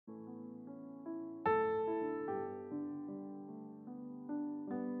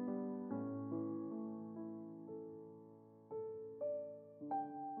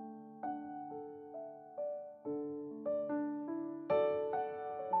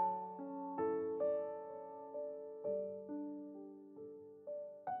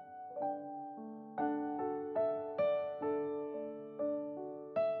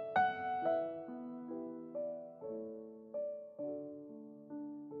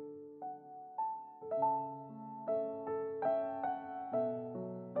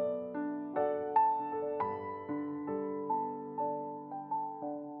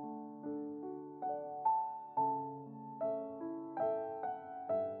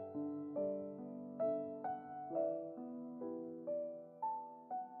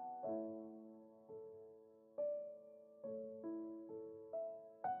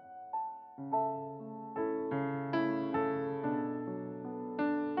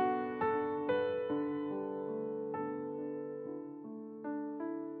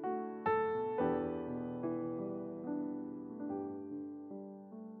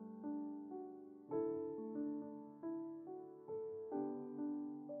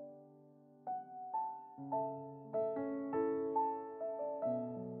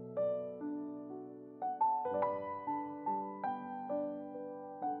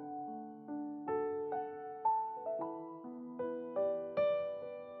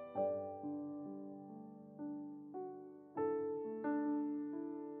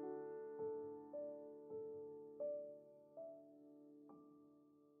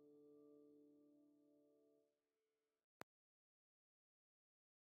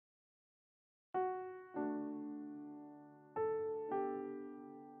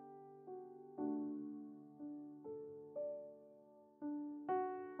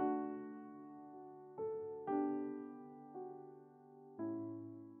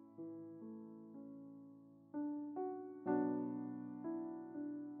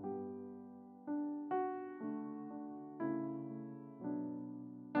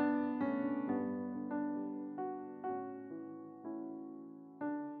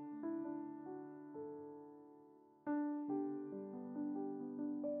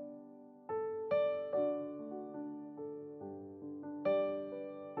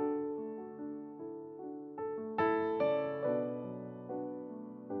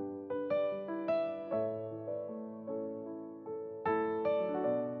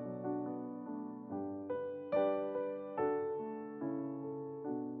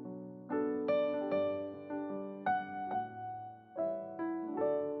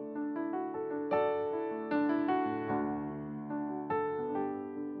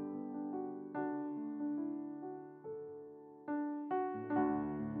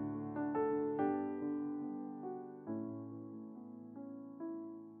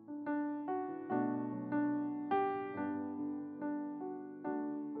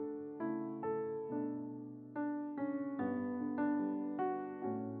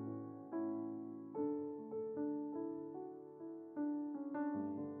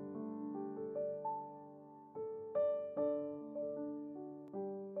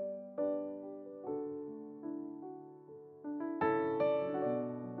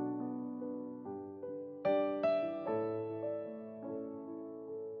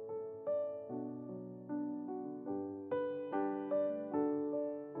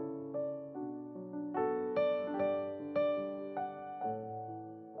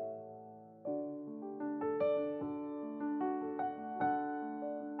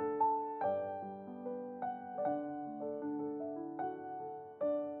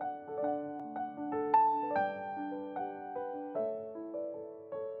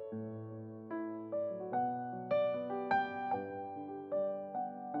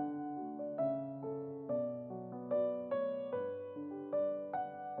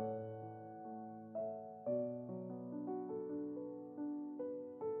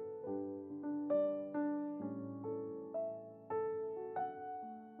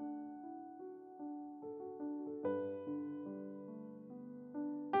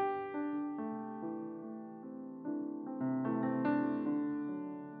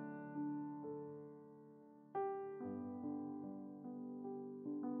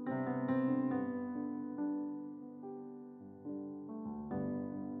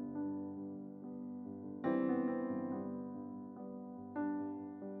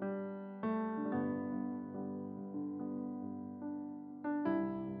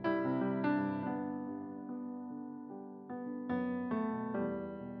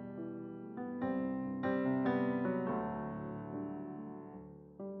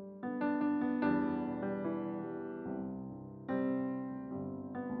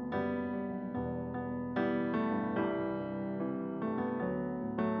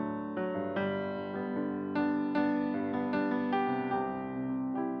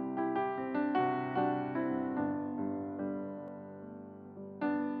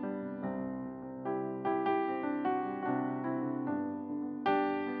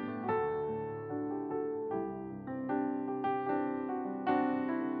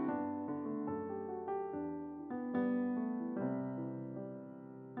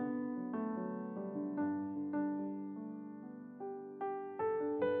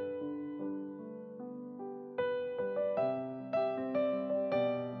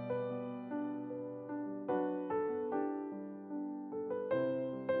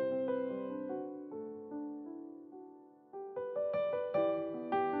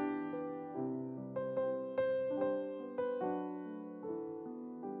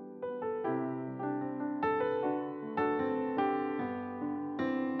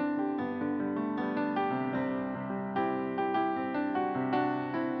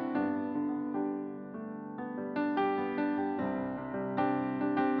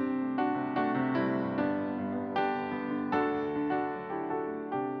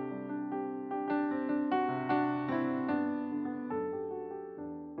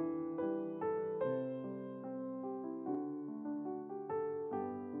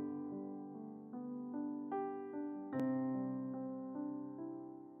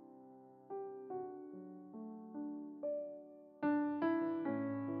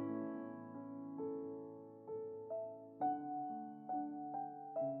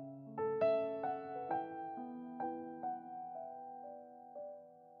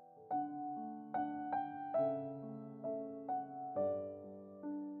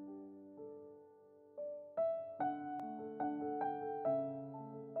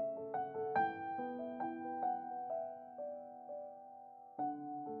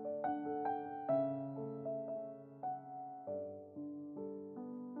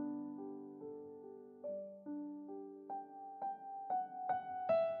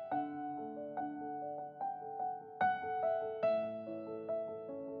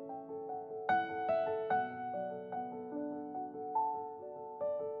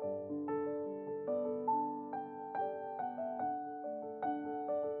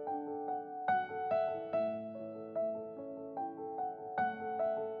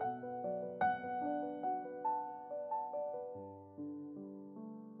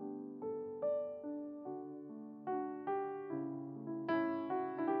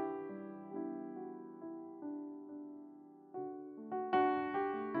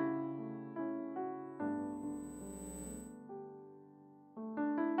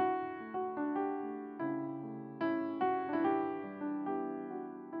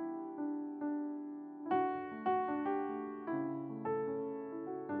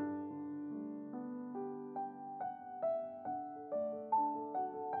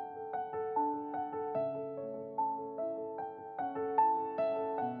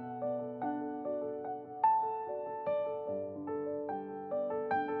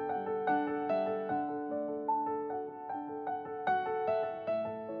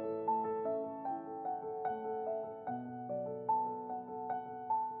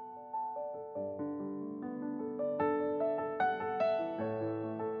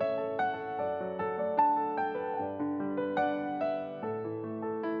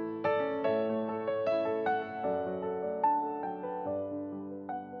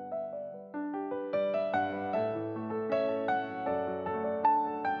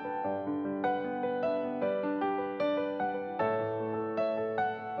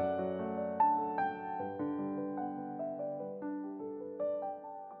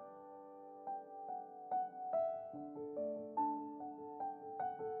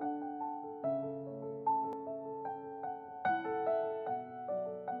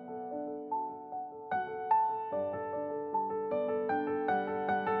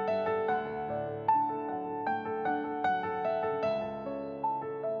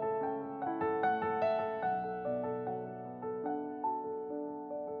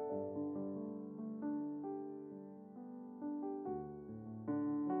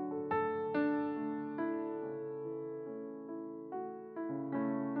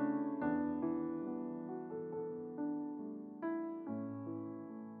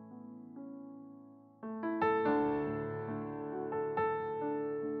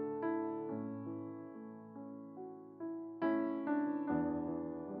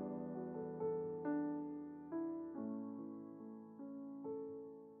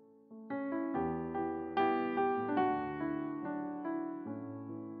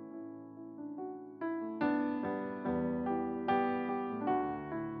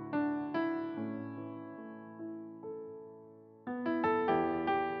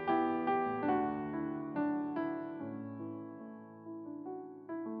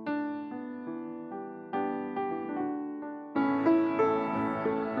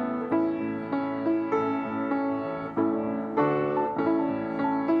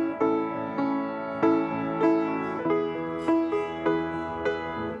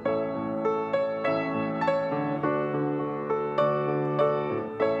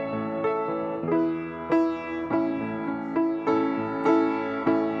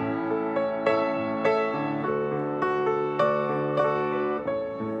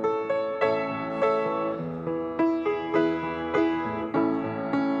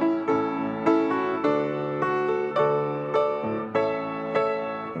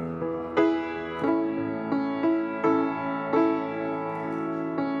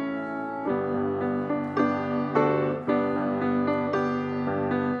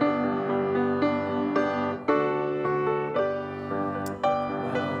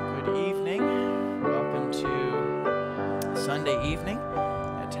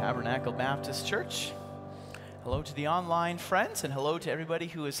TabernacleBaptist.Church. Hello to the online friends, and hello to everybody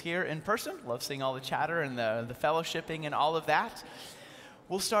who is here in person. Love seeing all the chatter and the fellowshipping and all of that.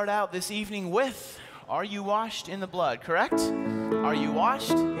 We'll start out this evening with, are you washed in the blood, correct? Are you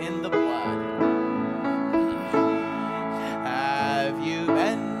washed in the blood? Have you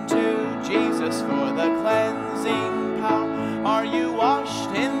been to Jesus for the cleansing power? Are you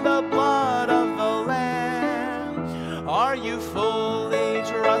washed in the blood of the Lamb? Are you fully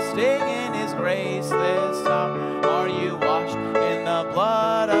trusting in His grace this hour? Are you washed in the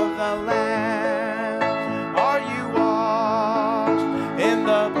blood of the Lamb? Are you washed in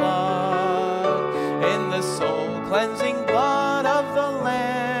the blood, in the soul-cleansing blood of the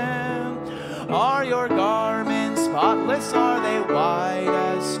Lamb? Are your garments spotless? Are they white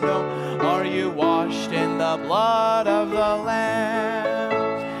as snow? Are you washed in the blood of the Lamb?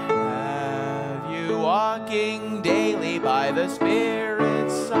 Have you walking daily by the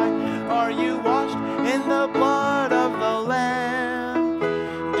Spirit's side? Are you washed in the blood of the Lamb?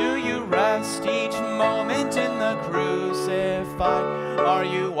 Do you rest each moment in the crucified? Are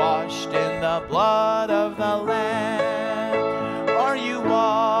you washed in the blood of the Lamb? Are you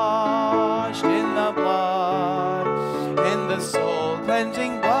washed in the blood, in the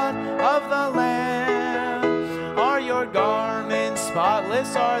soul-cleansing blood of the Lamb? Are your garments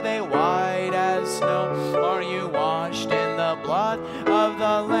spotless? Are they white as snow? Are you washed in the blood of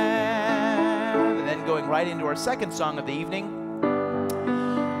the Lamb? And then going right into our second song of the evening.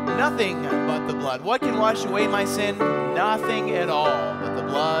 Nothing but the blood. What can wash away my sin? Nothing at all but the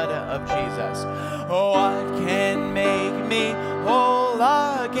blood of Jesus. Oh, what can make me whole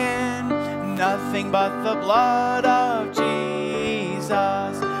again? Nothing but the blood of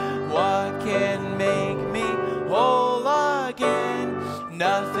Jesus. What can make me whole again?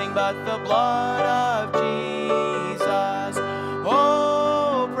 Nothing but the blood of Jesus.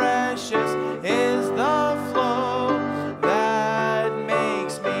 Oh, precious is the flow that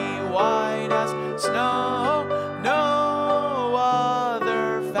makes me white as snow. No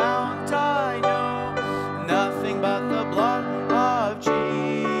other fount I know. Nothing but the blood of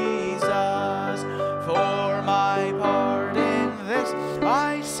Jesus. For my part in this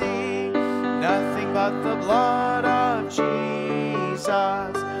I see. Nothing but the blood of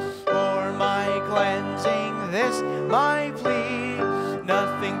Jesus. For my cleansing this my plea.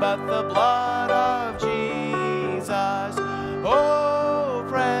 Nothing but the blood of Jesus. Oh,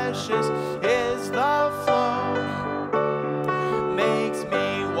 precious is the flow, makes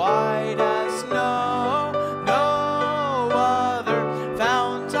me white as snow. No other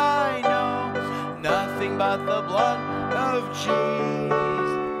fount I know. Nothing but the blood of Jesus.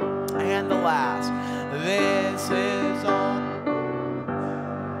 And the last, this is all.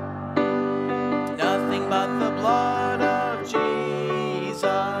 Nothing but the blood of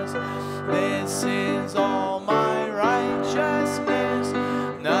Jesus. This is all my righteousness.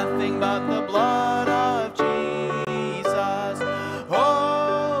 Nothing but the blood of Jesus.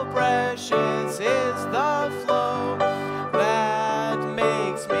 Oh, precious is the flow that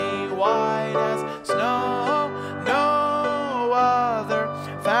makes me white as snow. No other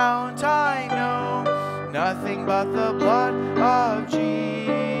fount I know. Nothing but the blood of Jesus.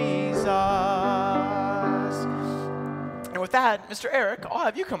 And with that, Mr. Eric, I'll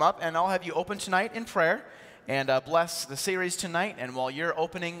have you come up and I'll have you open tonight in prayer and bless the series tonight. And while you're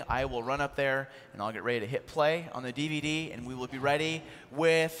opening, I will run up there and I'll get ready to hit play on the DVD, and we will be ready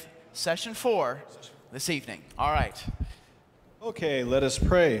with session 4 this evening. All right. Okay, let us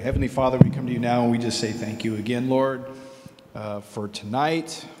pray. Heavenly Father, we come to you now and we just say thank you again, Lord, for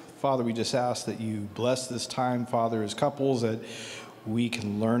tonight. Father, we just ask that you bless this time, Father, as couples, that we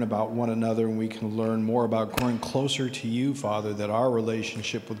can learn about one another and we can learn more about growing closer to you, Father, that our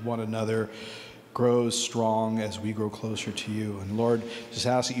relationship with one another grows strong as we grow closer to you. And Lord, just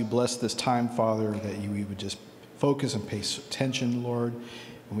ask that you bless this time, Father, that we would just focus and pay attention, Lord.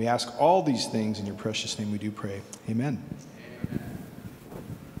 And we ask all these things in your precious name we do pray. Amen.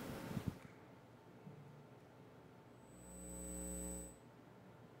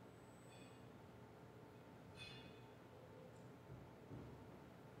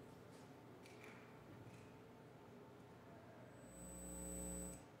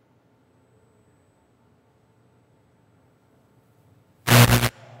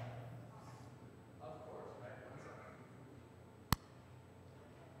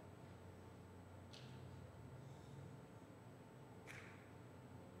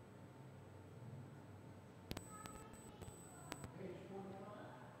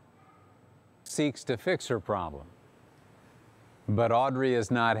 seeks to fix her problem. But Audrey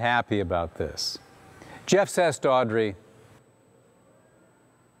is not happy about this. Jeff says to Audrey,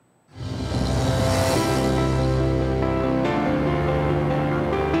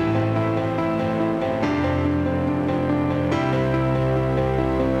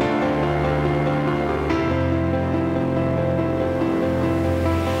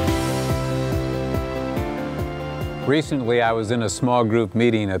 Recently, I was in a small group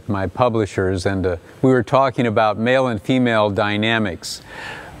meeting at my publishers, and we were talking about male and female dynamics.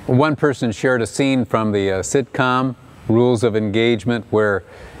 One person shared a scene from the sitcom Rules of Engagement where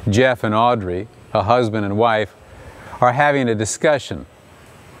Jeff and Audrey, a husband and wife, are having a discussion.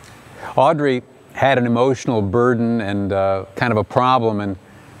 Audrey had an emotional burden and kind of a problem, and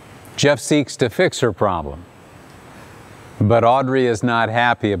Jeff seeks to fix her problem. But Audrey is not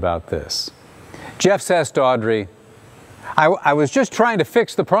happy about this. Jeff says to Audrey, I was just trying to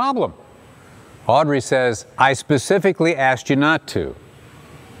fix the problem. Audrey says, I specifically asked you not to.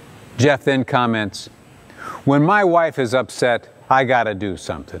 Jeff then comments, when my wife is upset, I gotta do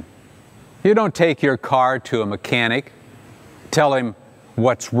something. You don't take your car to a mechanic, tell him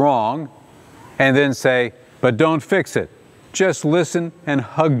what's wrong, and then say, but don't fix it. Just listen and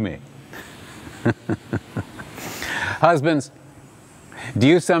hug me. Husbands, do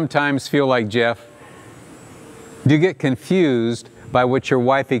you sometimes feel like Jeff? Do you get confused by what your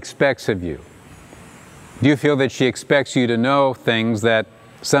wife expects of you? Do you feel that she expects you to know things that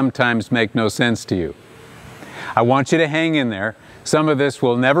sometimes make no sense to you? I want you to hang in there. Some of this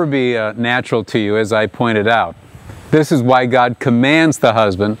will never be natural to you, as I pointed out. This is why God commands the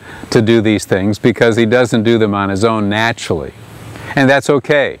husband to do these things, because he doesn't do them on his own naturally. And that's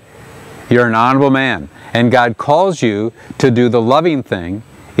okay. You're an honorable man, and God calls you to do the loving thing,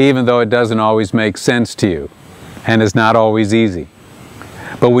 even though it doesn't always make sense to you, and is not always easy.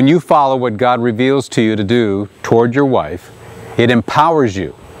 But when you follow what God reveals to you to do toward your wife, it empowers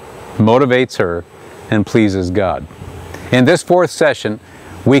you, motivates her, and pleases God. In this fourth session,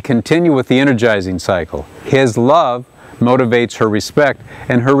 we continue with the energizing cycle. His love motivates her respect,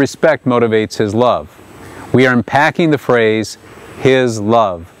 and her respect motivates his love. We are unpacking the phrase, his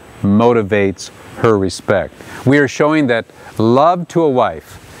love motivates her respect. We are showing that love to a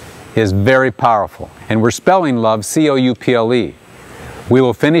wife is very powerful, and we're spelling love C-O-U-P-L-E. We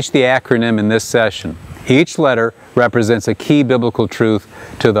will finish the acronym in this session. Each letter represents a key biblical truth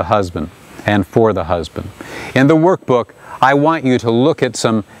to the husband and for the husband. In the workbook, I want you to look at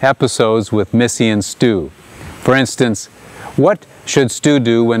some episodes with Missy and Stu. For instance, what should Stu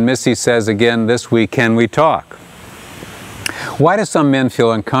do when Missy says again this week, can we talk? Why do some men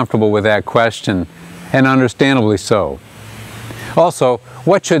feel uncomfortable with that question, and understandably so? Also,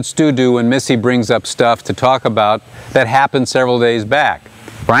 what should Stu do when Missy brings up stuff to talk about that happened several days back?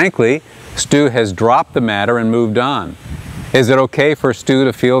 Frankly, Stu has dropped the matter and moved on. Is it okay for Stu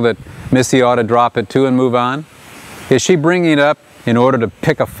to feel that Missy ought to drop it too and move on? Is she bringing it up in order to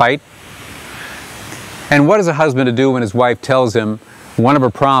pick a fight? And what is a husband to do when his wife tells him one of her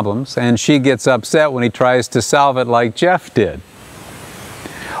problems and she gets upset when he tries to solve it like Jeff did?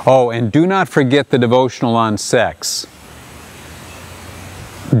 Oh, and do not forget the devotional on sex.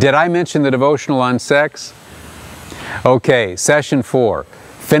 Did I mention the devotional on sex? Okay, session 4,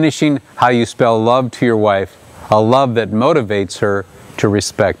 finishing how you spell love to your wife, a love that motivates her to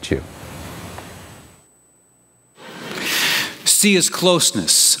respect you. C is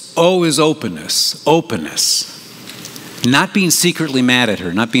closeness. O is openness. Openness. Not being secretly mad at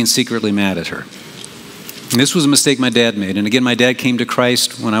her. Not being secretly mad at her. And this was a mistake my dad made. And again, my dad came to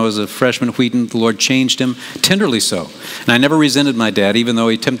Christ when I was a freshman at Wheaton. The Lord changed him, tenderly so. And I never resented my dad, even though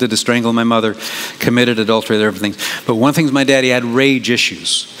he attempted to strangle my mother, committed adultery, everything. But one thing is my dad, he had rage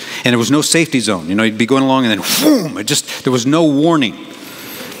issues. And there was no safety zone. You know, he'd be going along and then, boom, there was no warning.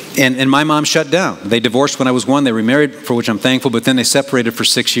 And my mom shut down. They divorced when I was 1. They remarried, for which I'm thankful, but then they separated for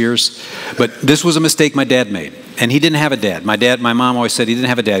 6 years. But this was a mistake my dad made. And he didn't have a dad. My mom always said he didn't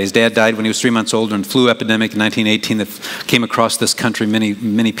have a dad. His dad died when he was 3 months old during the flu epidemic in 1918 that came across this country.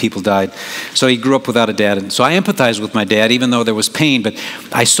 Many people died. So he grew up without a dad. And so I empathized with my dad, even though there was pain. But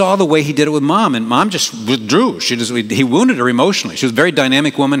I saw the way he did it with Mom, and Mom just withdrew. He wounded her emotionally. She was a very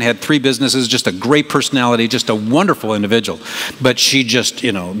dynamic woman, had 3 businesses, just a great personality, just a wonderful individual. But she just,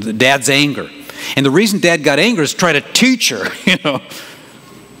 you know, Dad's anger. And the reason Dad got angry is to try to teach her, you know.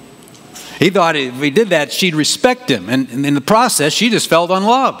 He thought if he did that, she'd respect him. And in the process, she just felt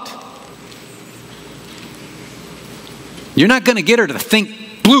unloved. You're not going to get her to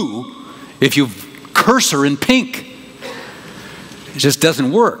think blue if you curse her in pink. It just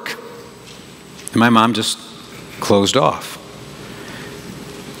doesn't work. And my mom just closed off.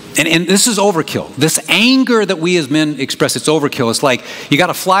 And this is overkill. This anger that we as men express, it's overkill. It's like you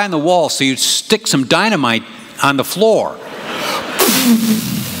got a fly on the wall, so you stick some dynamite on the floor.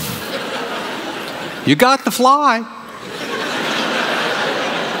 You got the fly.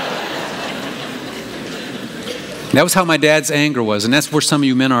 That was how my dad's anger was, and that's where some of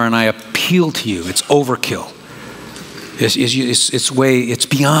you men are, and I appeal to you. It's overkill. It's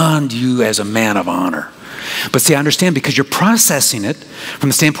beyond you as a man of honor. But see, I understand because you're processing it from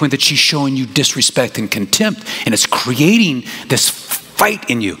the standpoint that she's showing you disrespect and contempt, and it's creating this fight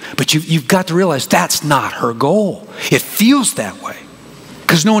in you. But you've got to realize that's not her goal. It feels that way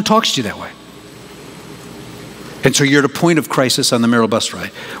because no one talks to you that way. And so you're at a point of crisis on the marital bus ride.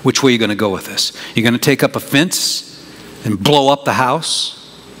 Which way are you going to go with this? You're going to take up a fence and blow up the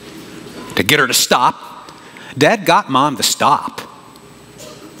house to get her to stop? Dad got Mom to stop.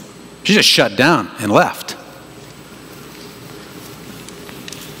 She just shut down and left.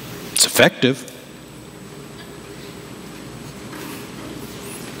 It's effective.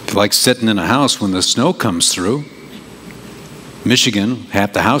 If you like sitting in a house when the snow comes through, Michigan,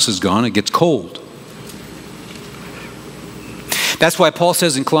 half the house is gone, it gets cold. That's why Paul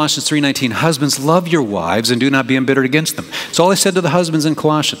says in Colossians 3:19, husbands, love your wives and do not be embittered against them. It's all I said to the husbands in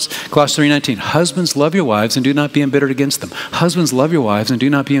Colossians. Colossians 3:19, husbands, love your wives and do not be embittered against them. Husbands, love your wives and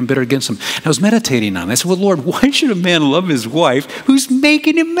do not be embittered against them. And I was meditating on it. I said, well, Lord, why should a man love his wife who's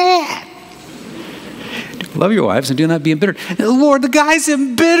making him mad? Love your wives and do not be embittered. Lord, the guy's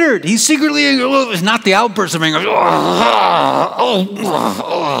embittered. He's secretly, it's not the outburst of anger.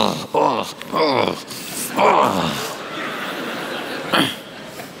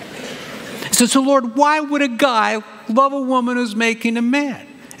 So Lord, why would a guy love a woman who's making him mad?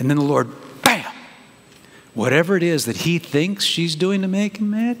 And then the Lord, bam, whatever it is that he thinks she's doing to make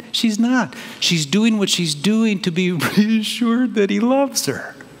him mad, she's not. She's doing what she's doing to be reassured that he loves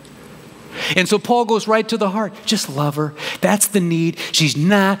her. And so Paul goes right to the heart. Just love her. That's the need. She's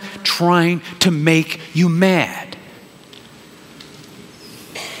not trying to make you mad.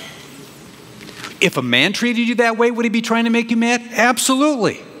 If a man treated you that way, would he be trying to make you mad?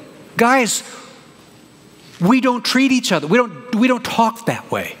 Absolutely. Guys, we don't treat each other. We don't talk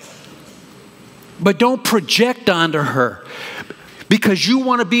that way. But don't project onto her because you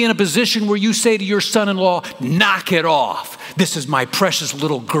want to be in a position where you say to your son-in-law, knock it off. This is my precious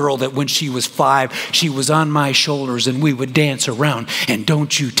little girl that when she was 5, she was on my shoulders and we would dance around. And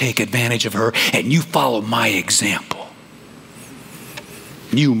don't you take advantage of her and you follow my example.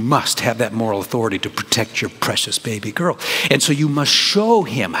 You must have that moral authority to protect your precious baby girl. And so you must show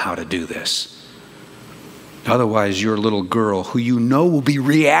him how to do this. Otherwise, your little girl, who you know will be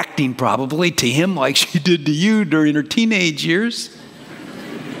reacting probably to him like she did to you during her teenage years,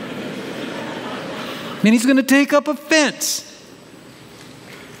 and he's going to take up a fence.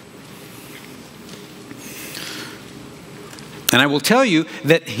 And I will tell you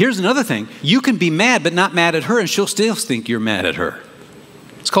that here's another thing. You can be mad, but not mad at her, and she'll still think you're mad at her.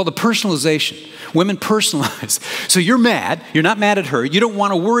 It's called the personalization. Women personalize. So you're mad. You're not mad at her. You don't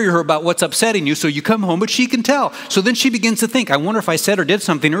want to worry her about what's upsetting you, so you come home, but she can tell. So then she begins to think, I wonder if I said or did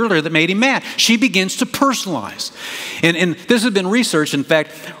something earlier that made him mad. She begins to personalize. And this has been researched. In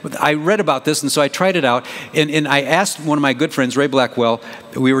fact, I read about this, and so I tried it out. And I asked one of my good friends, Ray Blackwell,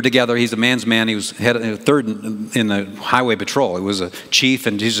 we were together. He's a man's man. He was third in the highway patrol. He was a chief,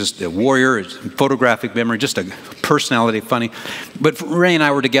 and he's just a warrior, photographic memory, just a personality, funny. But Ray and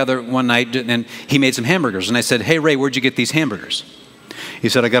I were together one night, and he made some hamburgers. And I said, hey, Ray, where'd you get these hamburgers? He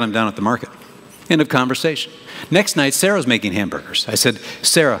said, I got them down at the market. End of conversation. Next night, Sarah's making hamburgers. I said,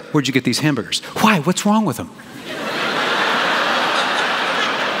 Sarah, where'd you get these hamburgers? Why? What's wrong with them?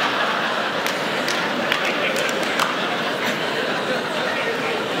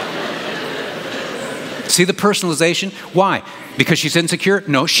 See the personalization? Why? Because she's insecure?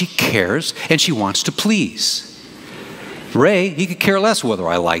 No, she cares and she wants to please. Ray, he could care less whether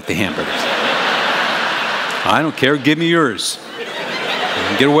I like the hamburgers. I don't care. Give me yours.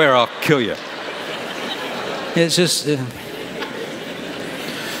 Get away or I'll kill you. It's just...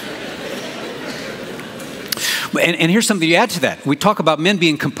 And here's something you add to that. We talk about men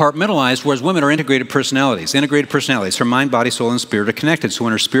being compartmentalized, whereas women are integrated personalities. Integrated personalities. Her mind, body, soul, and spirit are connected. So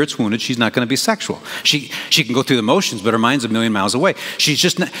when her spirit's wounded, she's not going to be sexual. She can go through the motions, but her mind's a million miles away. She's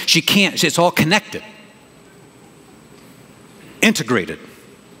just not, she can't. It's all connected. Integrated.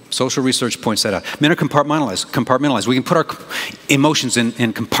 Social research points that out. Men are compartmentalized. We can put our emotions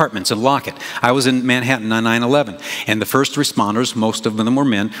in compartments and lock it. I was in Manhattan on 9/11, and the first responders, most of them were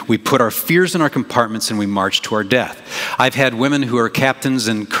men, we put our fears in our compartments and we marched to our death. I've had women who are captains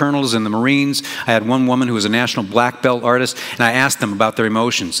and colonels in the Marines. I had one woman who was a national black belt artist, and I asked them about their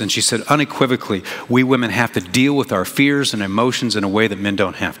emotions, and she said unequivocally, we women have to deal with our fears and emotions in a way that men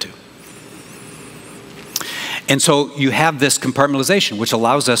don't have to. And so you have this compartmentalization, which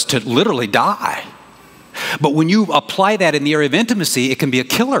allows us to literally die. But when you apply that in the area of intimacy, it can be a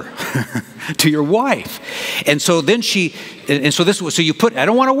killer to your wife. And so then so you put, I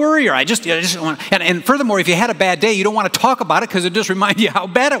don't want to worry her. I just want, and furthermore, if you had a bad day, you don't want to talk about it because it just reminds you how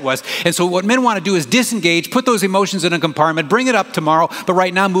bad it was. And so what men want to do is disengage, put those emotions in a compartment, bring it up tomorrow, but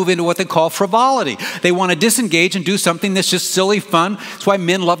right now move into what they call frivolity. They want to disengage and do something that's just silly fun. That's why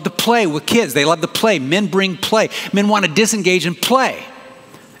men love to play with kids. They love to play. Men bring play. Men want to disengage and play.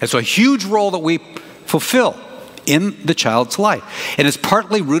 It's a huge role that we fulfill in the child's life. And it's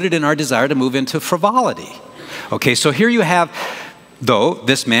partly rooted in our desire to move into frivolity. Okay, so here you have, though,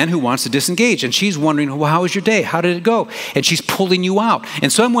 this man who wants to disengage. And she's wondering, well, how was your day? How did it go? And she's pulling you out.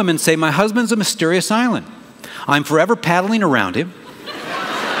 And some women say, my husband's a mysterious island. I'm forever paddling around him,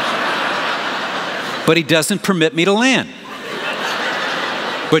 but he doesn't permit me to land.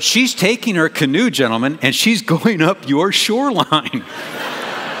 But she's taking her canoe, gentlemen, and she's going up your shoreline.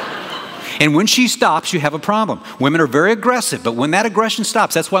 And when she stops, you have a problem. Women are very aggressive, but when that aggression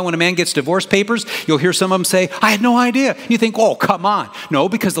stops, that's why when a man gets divorce papers, you'll hear some of them say, I had no idea. You think, oh, come on. No,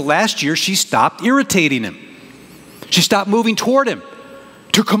 because the last year she stopped irritating him. She stopped moving toward him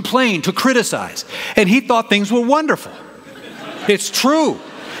to complain, to criticize. And he thought things were wonderful. It's true.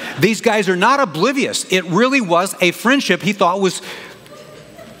 These guys are not oblivious. It really was a friendship he thought was,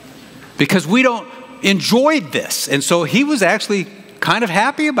 because we don't enjoyed this. And so he was actually kind of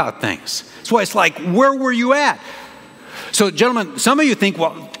happy about things. That's why it's like, where were you at? So gentlemen, some of you think,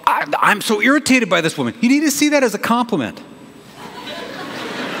 well, I'm so irritated by this woman. You need to see that as a compliment.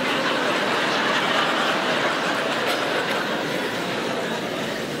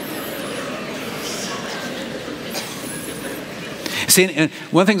 See, and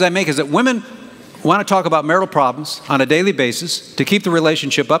one of the things I make is that women want to talk about marital problems on a daily basis to keep the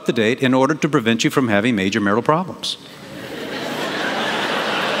relationship up to date in order to prevent you from having major marital problems.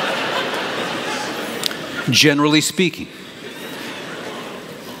 Generally speaking.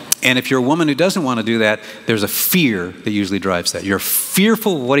 And if you're a woman who doesn't want to do that, there's a fear that usually drives that. You're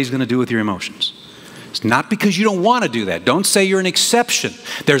fearful of what he's going to do with your emotions. It's not because you don't want to do that. Don't say you're an exception.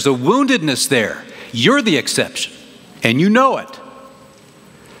 There's a woundedness there. You're the exception, and you know it.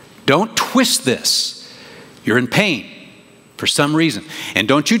 Don't twist this. You're in pain for some reason. And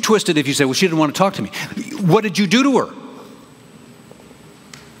don't you twist it if you say, well, she didn't want to talk to me. What did you do to her?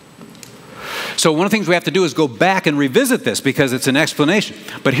 So one of the things we have to do is go back and revisit this because it's an explanation.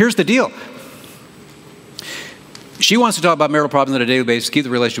 But here's the deal. She wants to talk about marital problems on a daily basis, keep the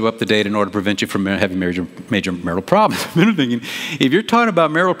relationship up to date in order to prevent you from having major marital problems. I'm thinking, if you're talking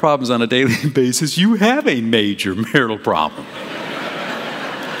about marital problems on a daily basis, you have a major marital problem.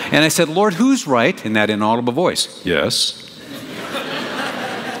 And I said, Lord, who's right? In that inaudible voice. Yes.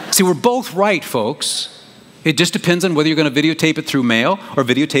 See, we're both right, folks. It just depends on whether you're going to videotape it through male or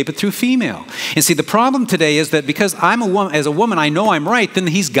videotape it through female. And see, the problem today is that because I'm a woman, as a woman, I know I'm right, then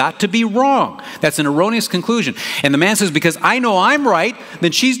he's got to be wrong. That's an erroneous conclusion. And the man says, because I know I'm right,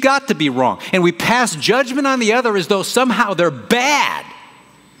 then she's got to be wrong. And we pass judgment on the other as though somehow they're bad.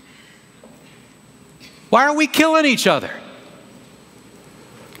 Why are we killing each other?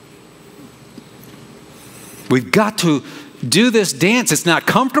 We've got to do this dance. It's not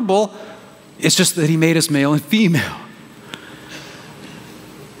comfortable. It's just that he made us male and female.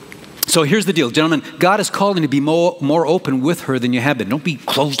 So here's the deal, gentlemen. God is calling you to be more open with her than you have been. Don't be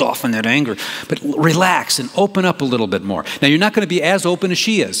closed off in that anger, but relax and open up a little bit more. Now, you're not going to be as open as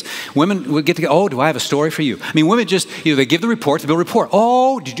she is. Women will get together, oh, do I have a story for you? I mean, women just, they give the report, they'll report.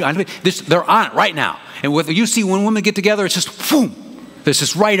 Oh, did you, they're on it right now. And what you see when women get together, it's just, boom, it's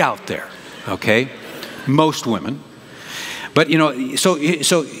just right out there, okay? Most women. But, so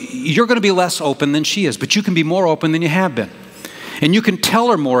you're going to be less open than she is, but you can be more open than you have been. And you can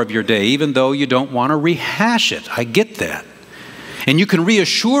tell her more of your day, even though you don't want to rehash it. I get that. And you can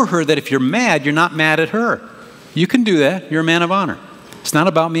reassure her that if you're mad, you're not mad at her. You can do that. You're a man of honor. It's not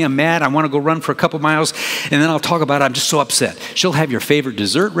about me. I'm mad. I want to go run for a couple miles, and then I'll talk about it. I'm just so upset. She'll have your favorite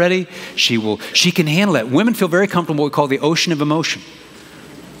dessert ready. She can handle that. Women feel very comfortable with what we call the ocean of emotion.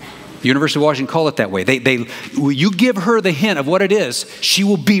 The University of Washington call it that way. You give her the hint of what it is, she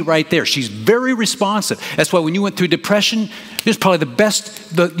will be right there. She's very responsive. That's why when you went through depression, it's probably the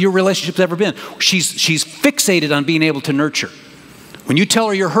best your relationship's ever been. She's fixated on being able to nurture. When you tell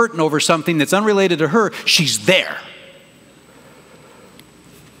her you're hurting over something that's unrelated to her, she's there.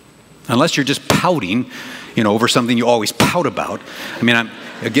 Unless you're just pouting, over something you always pout about. I mean,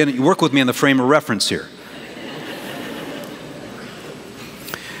 again, you work with me on the frame of reference here.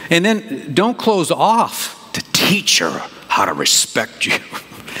 And then don't close off to teach her how to respect you.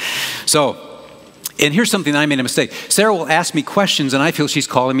 So And here's something I made a mistake. Sarah will ask me questions, and I feel she's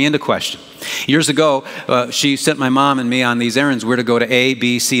calling me into question. Years ago, she sent my mom and me on these errands. We're to go to A,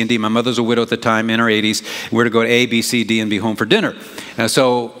 B, C, and D. My mother's a widow at the time, in her 80s. We're to go to A, B, C, D, and be home for dinner.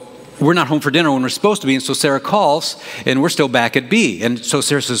 So we're not home for dinner when we're supposed to be, and so Sarah calls, and we're still back at B. And so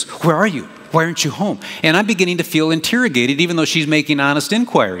Sarah says, "Where are you? Why aren't you home?" And I'm beginning to feel interrogated, even though she's making honest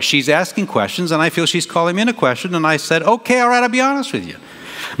inquiries. She's asking questions, and I feel she's calling me into question. And I said, "Okay, all right, I'll be honest with you.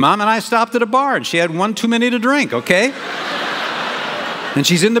 Mom and I stopped at a bar, and she had one too many to drink, okay? And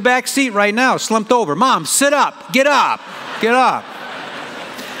she's in the back seat right now, slumped over. Mom, sit up, get up, get up."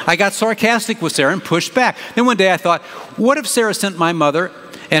 I got sarcastic with Sarah and pushed back. Then one day I thought, what if Sarah sent my mother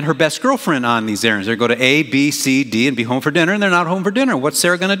and her best girlfriend on these errands? They're going to go to A, B, C, D, and be home for dinner, and they're not home for dinner. What's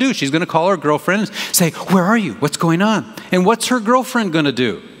Sarah going to do? She's going to call her girlfriend and say, "Where are you? What's going on?" And what's her girlfriend going to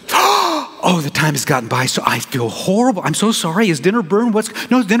do? "Oh, the time has gotten by, so I feel horrible. I'm so sorry. Is dinner burned?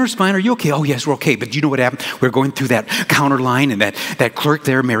 No, dinner's fine. Are you okay?" "Oh, yes, we're okay." But you know what happened? We're going through that counter line, and that clerk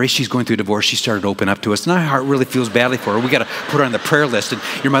there, Mary, she's going through a divorce. She started to open up to us, and our heart really feels badly for her. We got to put her on the prayer list. And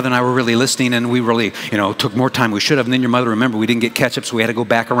your mother and I were really listening, and we really, took more time we should have. And then your mother, remember, we didn't get ketchup, so we had to go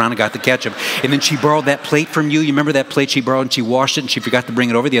back around and got the ketchup. And then she borrowed that plate from you. You remember that plate she borrowed, and she washed it, and she forgot to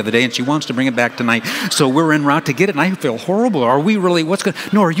bring it over the other day, and she wants to bring it back tonight. So we're en route to get it, and I feel horrible. Are we really,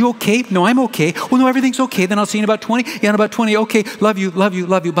 no, are you okay? No, I'm okay. Well, no, everything's okay. Then I'll see you in about 20. Yeah, in about 20. Okay, love you, love you,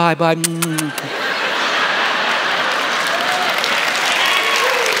 love you. Bye, bye.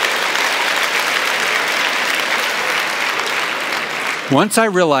 Once I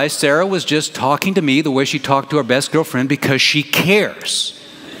realized Sarah was just talking to me the way she talked to her best girlfriend because she cares.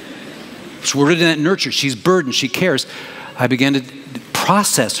 It's rooted in that nurture. She's burdened. She cares. I began to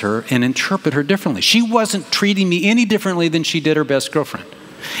process her and interpret her differently. She wasn't treating me any differently than she did her best girlfriend.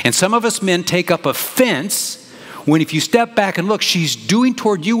 And some of us men take up offense when, if you step back and look, she's doing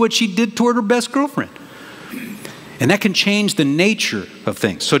toward you what she did toward her best girlfriend. And that can change the nature of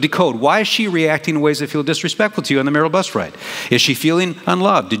things. So decode, why is she reacting in ways that feel disrespectful to you on the marital bus ride? Is she feeling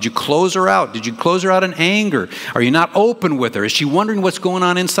unloved? Did you close her out? Did you close her out in anger? Are you not open with her? Is she wondering what's going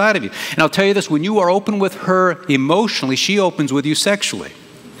on inside of you? And I'll tell you this, when you are open with her emotionally, she opens with you sexually.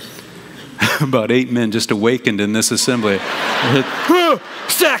 About 8 men just awakened in this assembly.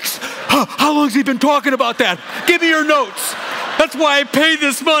 Sex! How long has he been talking about that? Give me your notes. That's why I paid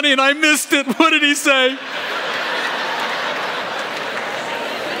this money and I missed it. What did he say?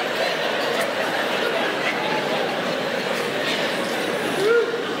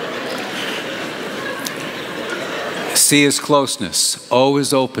 C is closeness. O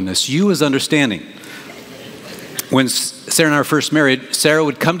is openness. U is understanding. When Sarah and I were first married, Sarah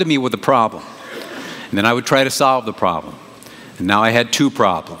would come to me with a problem. And then I would try to solve the problem. And now I had 2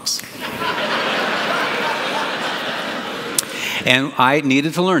 problems. And I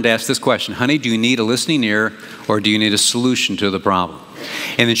needed to learn to ask this question: honey, do you need a listening ear or do you need a solution to the problem?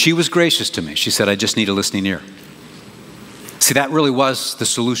 And then she was gracious to me. She said, "I just need a listening ear." See, that really was the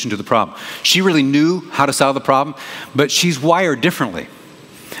solution to the problem. She really knew how to solve the problem, but she's wired differently.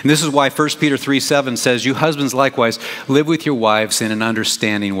 And this is why 1 Peter 3:7 says, "You husbands likewise live with your wives in an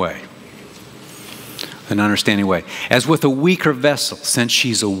understanding way." An understanding way. "As with a weaker vessel, since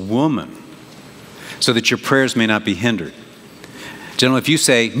she's a woman, so that your prayers may not be hindered." Gentlemen, if you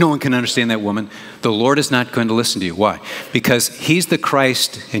say, "No one can understand that woman," the Lord is not going to listen to you. Why? Because He's the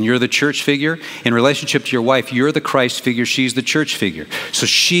Christ and you're the church figure. In relationship to your wife, you're the Christ figure, she's the church figure. So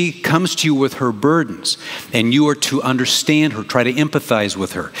she comes to you with her burdens, and you are to understand her, try to empathize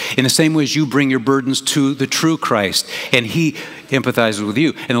with her. In the same way as you bring your burdens to the true Christ, and He empathizes with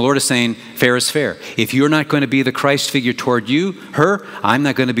you. And the Lord is saying, fair is fair. If you're not going to be the Christ figure toward her, I'm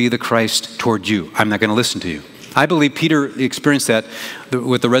not going to be the Christ toward you. I'm not going to listen to you. I believe Peter experienced that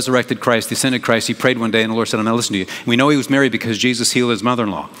with the resurrected Christ, the ascended Christ. He prayed one day and the Lord said, "I'm not listening to you." We know he was married because Jesus healed his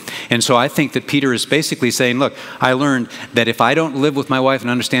mother-in-law. And so I think that Peter is basically saying, look, I learned that if I don't live with my wife in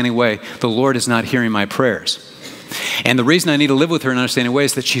an understanding way, the Lord is not hearing my prayers. And the reason I need to live with her in an understanding way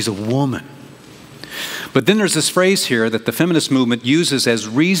is that she's a woman. But then there's this phrase here that the feminist movement uses as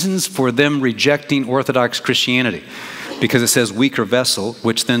reasons for them rejecting Orthodox Christianity, because it says weaker vessel,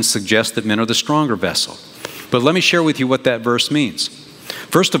 which then suggests that men are the stronger vessel. But let me share with you what that verse means.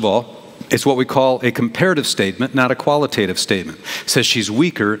 First of all, it's what we call a comparative statement, not a qualitative statement. It says she's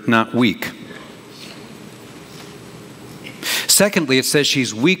weaker, not weak. Secondly, it says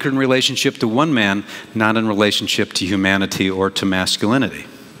she's weaker in relationship to one man, not in relationship to humanity or to masculinity.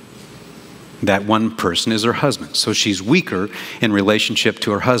 That one person is her husband. So she's weaker in relationship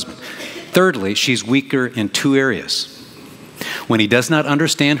to her husband. Thirdly, she's weaker in 2 areas. When he does not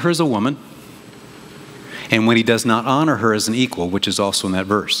understand her as a woman, and when he does not honor her as an equal, which is also in that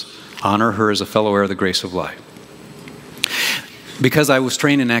verse. Honor her as a fellow heir of the grace of life. Because I was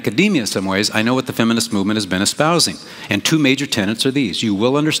trained in academia in some ways, I know what the feminist movement has been espousing. And two major tenets are these. You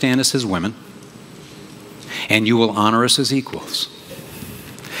will understand us as women, and you will honor us as equals.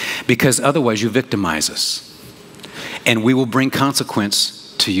 Because otherwise you victimize us. And we will bring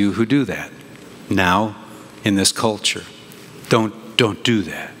consequence to you who do that. Now, in this culture, don't do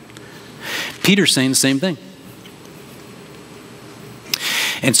that. Peter's saying the same thing.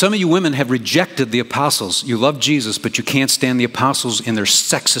 And some of you women have rejected the apostles. You love Jesus, but you can't stand the apostles in their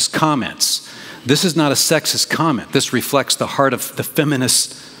sexist comments. This is not a sexist comment. This reflects the heart of the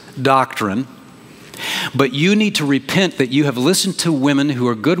feminist doctrine. But you need to repent that you have listened to women who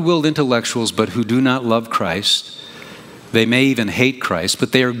are good-willed intellectuals, but who do not love Christ. They may even hate Christ,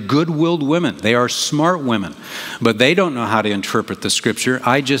 but they are good-willed women. They are smart women, but they don't know how to interpret the Scripture.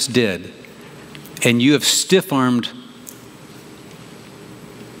 I just did. And you have stiff-armed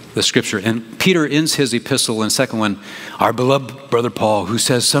the Scripture. And Peter ends his epistle in the second one, our beloved brother Paul, who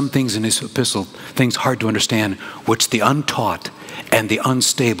says some things in his epistle, things hard to understand, which the untaught and the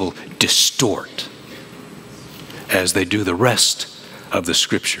unstable distort, as they do the rest of the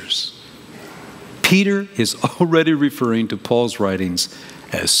Scriptures. Peter is already referring to Paul's writings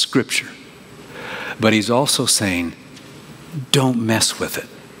as Scripture. But he's also saying, don't mess with it.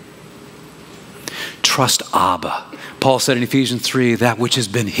 Trust Abba. Paul said in Ephesians 3, that which has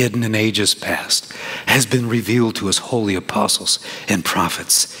been hidden in ages past has been revealed to his holy apostles and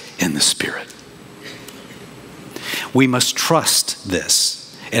prophets in the Spirit. We must trust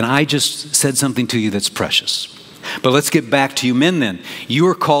this. And I just said something to you that's precious. But let's get back to you men then. You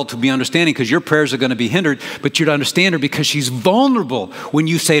are called to be understanding because your prayers are going to be hindered, but you're to understand her because she's vulnerable when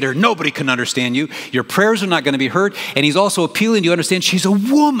you say to her, nobody can understand you. Your prayers are not going to be heard. And he's also appealing to you to understand she's a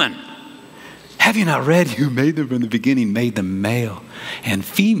woman. Have you not read, you made them from the beginning, made them male and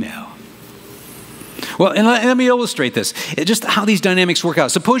female. Well, and let me illustrate this, just how these dynamics work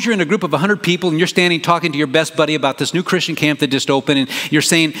out. Suppose you're in a group of 100 people and you're standing talking to your best buddy about this new Christian camp that just opened, and you're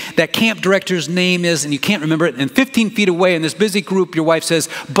saying that camp director's name is, and you can't remember it, and 15 feet away in this busy group, your wife says,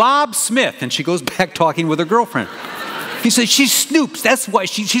 Bob Smith, and she goes back talking with her girlfriend. He says, she snoops. That's why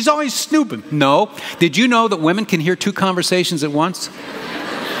she's always snooping. No. Did you know that women can hear two conversations at once?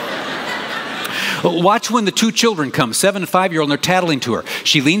 Watch when the two children come, 7 and 5-year-old, and they're tattling to her.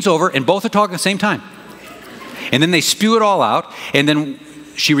 She leans over, and both are talking at the same time. And then they spew it all out, and then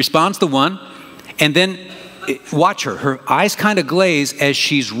she responds to one, and then watch her. Her eyes kind of glaze as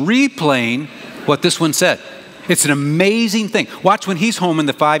she's replaying what this one said. It's an amazing thing. Watch when he's home and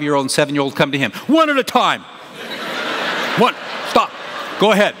the 5-year-old and 7-year-old come to him. One at a time. One. Stop.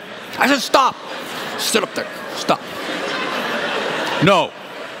 Go ahead. I said stop. Sit up there. Stop. No.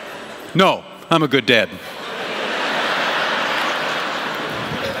 No. I'm a good dad.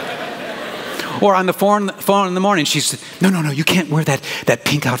 Or on the phone in the morning, she said, no, you can't wear that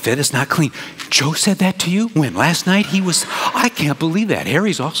pink outfit. It's not clean. Joe said that to you? When? Last night? I can't believe that.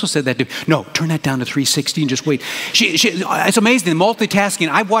 Harry's also said that to me. No, turn that down to 360 and just wait. It's amazing, the multitasking.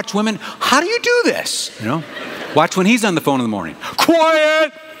 I've watched women, how do you do this? You know? Watch when he's on the phone in the morning.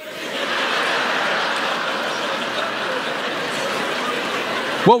 Quiet!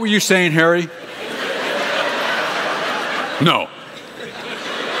 What were you saying, Harry? No.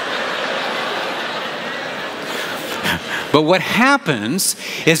 But what happens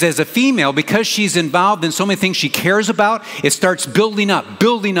is, as a female, because she's involved in so many things she cares about, it starts building up,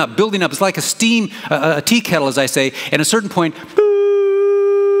 building up, building up. It's like a tea kettle, as I say. And at a certain point,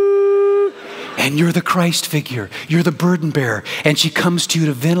 and you're the Christ figure. You're the burden bearer. And she comes to you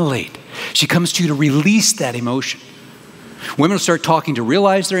to ventilate. She comes to you to release that emotion. Women will start talking to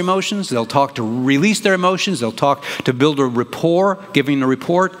realize their emotions. They'll talk to release their emotions. They'll talk to build a rapport, giving a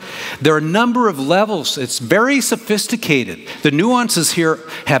report. There are a number of levels. It's very sophisticated. The nuances here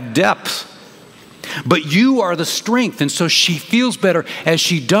have depth. But you are the strength. And so she feels better as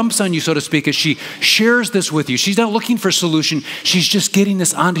she dumps on you, so to speak, as she shares this with you. She's not looking for a solution. She's just getting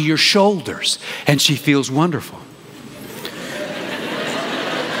this onto your shoulders. And she feels wonderful.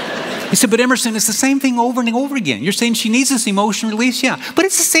 He said, but Emerson, it's the same thing over and over again. You're saying she needs this emotion release? Yeah, but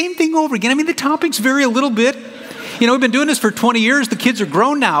it's the same thing over again. I mean, the topics vary a little bit. You know, we've been doing this for 20 years. The kids are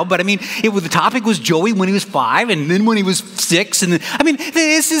grown now, but I mean, the topic was Joey when he was 5 and then when he was 6. And then, I mean,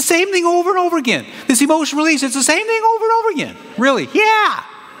 it's the same thing over and over again. This emotion release, it's the same thing over and over again. Really? Yeah.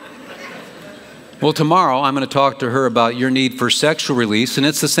 Well, tomorrow I'm going to talk to her about your need for sexual release, and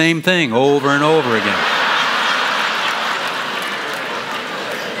it's the same thing over and over again.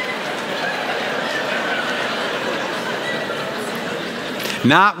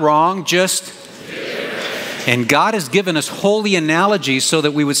 Not wrong, just And God has given us holy analogies so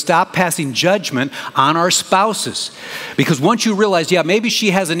that we would stop passing judgment on our spouses. Because once you realize, yeah, maybe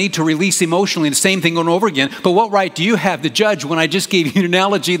she has a need to release emotionally the same thing over again, but what right do you have to judge when I just gave you an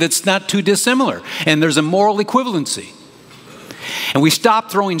analogy that's not too dissimilar? And there's a moral equivalency. And we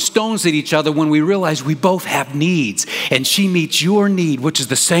stop throwing stones at each other when we realize we both have needs. And she meets your need, which is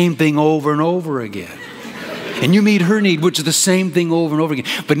the same thing over and over again. And you meet her need, which is the same thing over and over again.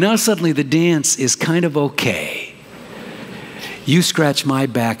 But now suddenly the dance is kind of okay. You scratch my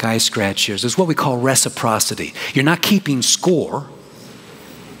back, I scratch yours. It's what we call reciprocity. You're not keeping score.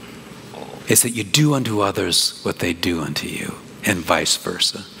 It's that you do unto others what they do unto you, and vice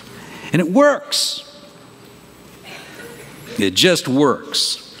versa. And it works. It just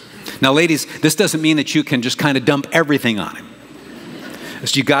works. Now, ladies, this doesn't mean that you can just kind of dump everything on him.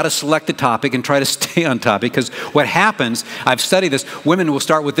 So you got to select a topic and try to stay on topic, because what happens, I've studied this, women will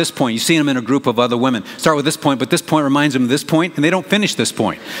start with this point. You see them in a group of other women. Start with this point, but this point reminds them of this point, and they don't finish this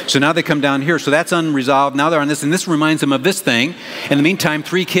point. So now they come down here. So that's unresolved. Now they're on this, and this reminds them of this thing. In the meantime,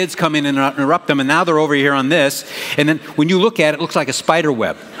 3 kids come in and interrupt them, and now they're over here on this. And then when you look at it, it looks like a spider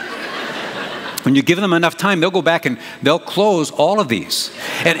web. When you give them enough time, they'll go back and they'll close all of these.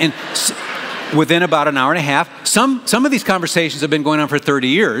 And within about an hour and a half, some of these conversations have been going on for 30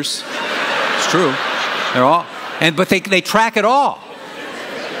 years. It's true. They're all, but they track it all.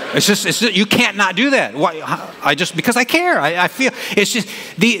 It's just you can't not do that. Why? Because I care. I feel it's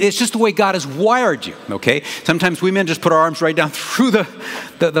just the way God has wired you. Okay. Sometimes we men just put our arms right down through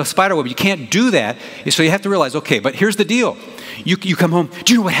the spider web. You can't do that. So you have to realize, okay, but here's the deal. You come home.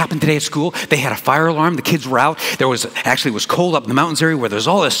 Do you know what happened today at school? They had a fire alarm. The kids were out. It was cold up in the mountains area where there's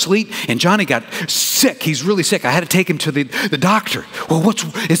all this sleet. And Johnny got sick. He's really sick. I had to take him to the doctor. Well,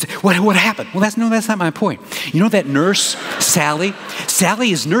 what happened? Well, that's not my point. You know that nurse, Sally?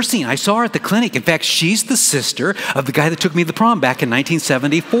 Sally is nursing. I saw her at the clinic. In fact, she's the sister of the guy that took me to the prom back in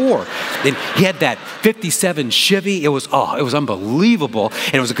 1974. And he had that 57 Chevy. It was unbelievable.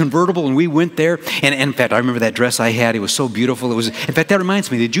 And it was a convertible, and we went there. And in fact, I remember that dress I had. It was so beautiful. In fact, that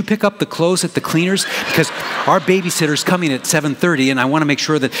reminds me, did you pick up the clothes at the cleaners? Because our babysitter's coming at 7:30, and I want to make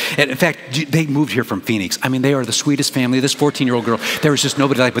sure that, and in fact, they moved here from Phoenix. I mean, they are the sweetest family. This 14-year-old girl, there was just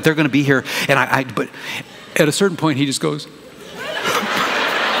nobody like, but they're going to be here. And but at a certain point, he just goes,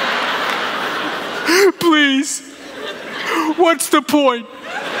 please, what's the point?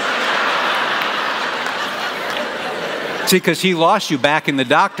 See, because he lost you back in the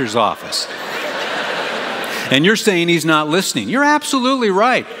doctor's office. And you're saying he's not listening. You're absolutely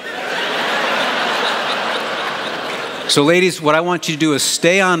right. So ladies, what I want you to do is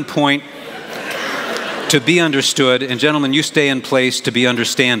stay on point to be understood. And gentlemen, you stay in place to be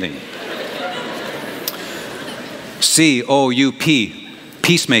understanding. C-O-U-P,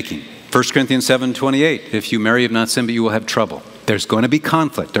 peacemaking. 1 Corinthians 7:28. If you marry, have not sinned, but you will have trouble. There's going to be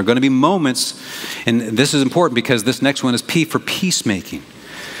conflict. There are going to be moments. And this is important because this next one is P for peacemaking.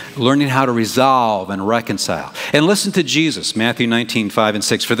 Learning how to resolve and reconcile. And listen to Jesus, Matthew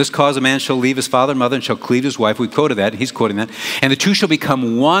 19:5-6. For this cause a man shall leave his father and mother and shall cleave to his wife. We quoted that. He's quoting that. And the two shall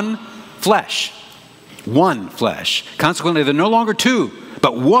become one flesh. One flesh. Consequently, they're no longer two,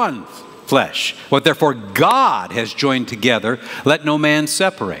 but one flesh. What therefore God has joined together, let no man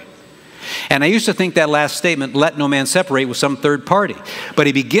separate. And I used to think that last statement, let no man separate, was some third party. But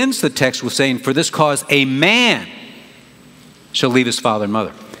he begins the text with saying, for this cause a man shall leave his father and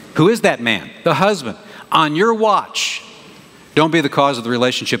mother. Who is that man? The husband. On your watch. Don't be the cause of the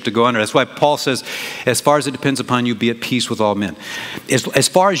relationship to go under. That's why Paul says, as far as it depends upon you, be at peace with all men. As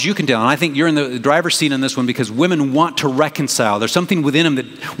far as you can tell, and I think you're in the driver's seat on this one because women want to reconcile. There's something within them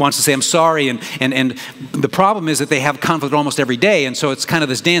that wants to say, I'm sorry. And the problem is that they have conflict almost every day. And so it's kind of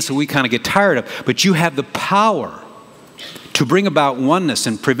this dance that we kind of get tired of. But you have the power to bring about oneness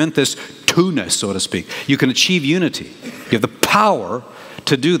and prevent this two-ness, so to speak. You can achieve unity. You have the power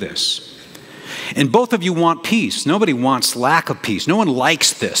to do this. And both of you want peace. Nobody wants lack of peace. No one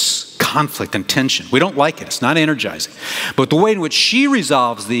likes this conflict and tension. We don't like it. It's not energizing. But the way in which she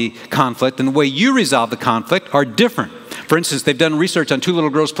resolves the conflict and the way you resolve the conflict are different. For instance, they've done research on 2 little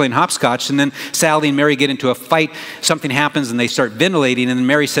girls playing hopscotch, and then Sally and Mary get into a fight. Something happens, and they start ventilating, and then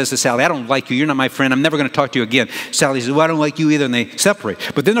Mary says to Sally, I don't like you. You're not my friend. I'm never going to talk to you again. Sally says, well, I don't like you either, and they separate.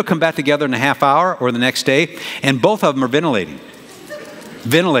 But then they'll come back together in a half hour or the next day, and both of them are ventilating.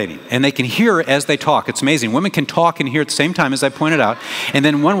 ventilating, and they can hear as they talk. It's amazing. Women can talk and hear at the same time, as I pointed out. And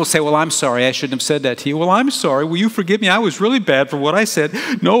then one will say, well, I'm sorry, I shouldn't have said that to you. Well, I'm sorry. Will you forgive me? I was really bad for what I said.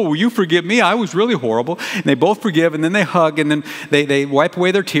 No, will you forgive me? I was really horrible. And they both forgive, and then they hug, and then they wipe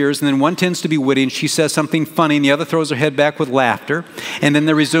away their tears, and then one tends to be witty, and she says something funny, and the other throws her head back with laughter, and then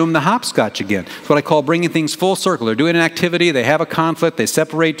they resume the hopscotch again. It's what I call bringing things full circle. They're doing an activity, they have a conflict, they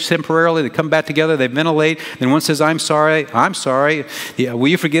separate temporarily, they come back together, they ventilate, then one says, I'm sorry. Yeah, will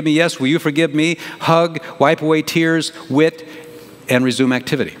you forgive me? Yes. Will you forgive me? Hug, wipe away tears, wit, and resume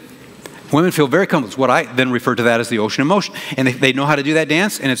activity. Women feel very comfortable. It's what I then refer to that as the ocean of motion. And they know how to do that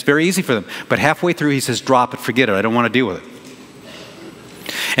dance, and it's very easy for them. But halfway through, he says, drop it, forget it. I don't want to deal with it.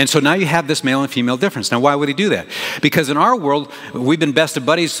 And so now you have this male and female difference. Now, why would he do that? Because in our world, we've been best of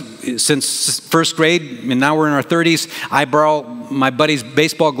buddies since first grade, and now we're in our 30s. I borrow my buddy's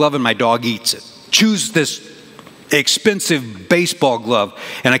baseball glove, and my dog eats it. Choose this expensive baseball glove,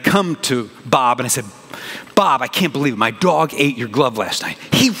 and I come to Bob and I said, Bob, I can't believe it. My dog ate your glove last night.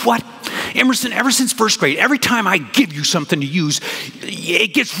 He what? Emerson, ever since first grade, every time I give you something to use,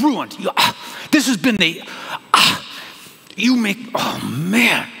 it gets ruined. This has been you make, oh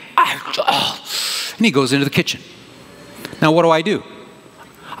man. And he goes into the kitchen. Now what do?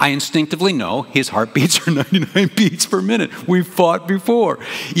 I instinctively know his heartbeats are 99 beats per minute. We've fought before.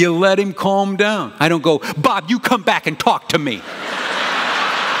 You let him calm down. I don't go, Bob, you come back and talk to me.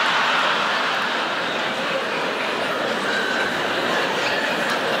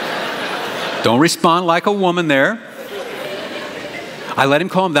 Don't respond like a woman there. I let him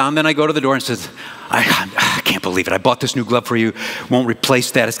calm down, then I go to the door and says, I can't believe it. I bought this new glove for you. Won't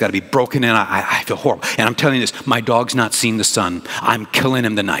replace that. It's got to be broken in. I feel horrible. And I'm telling you this, my dog's not seen the sun. I'm killing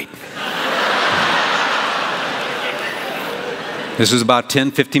him tonight. This was about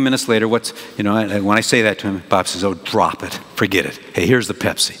 10, 15 minutes later. When I say that to him, Bob says, oh, drop it. Forget it. Hey, here's the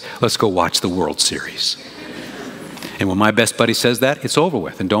Pepsi. Let's go watch the World Series. And when my best buddy says that, it's over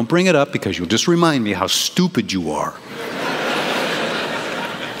with. And don't bring it up because you'll just remind me how stupid you are.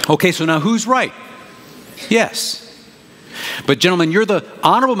 Okay, so now who's right? Yes. But gentlemen, you're the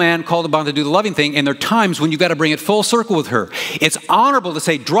honorable man called upon to do the loving thing, and there are times when you've got to bring it full circle with her. It's honorable to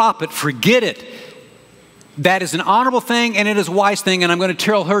say, drop it, forget it. That is an honorable thing, and it is a wise thing, and I'm going to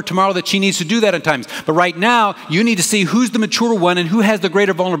tell her tomorrow that she needs to do that at times. But right now, you need to see who's the mature one and who has the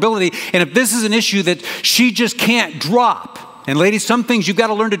greater vulnerability. And if this is an issue that she just can't drop, and ladies, some things you've got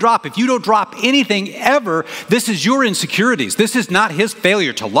to learn to drop. If you don't drop anything ever, this is your insecurities. This is not his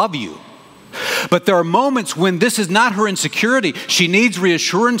failure to love you. But there are moments when this is not her insecurity. She needs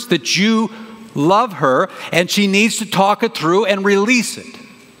reassurance that you love her, and she needs to talk it through and release it.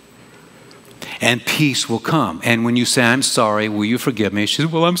 And peace will come. And when you say, I'm sorry, will you forgive me? She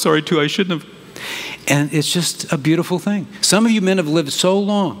says, well, I'm sorry too, I shouldn't have. And it's just a beautiful thing. Some of you men have lived so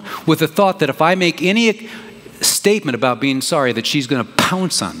long with the thought that if I make any statement about being sorry, that she's going to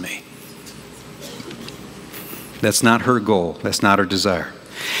pounce on me. That's not her goal. That's not her desire.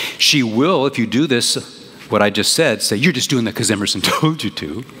 She will, if you do this, what I just said, say, you're just doing that because Emerson told you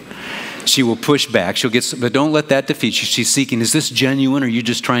to. She will push back. She'll get, but don't let that defeat you. She's seeking, is this genuine or are you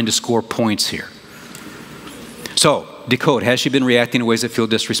just trying to score points here? So, decode, has she been reacting in ways that feel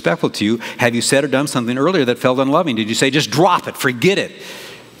disrespectful to you? Have you said or done something earlier that felt unloving? Did you say, just drop it, forget it?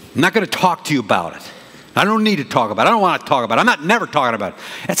 I'm not going to talk to you about it. I don't need to talk about it. I don't want to talk about it. I'm not never talking about it.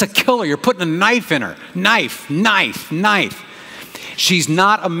 That's a killer. You're putting a knife in her. Knife, knife, knife. She's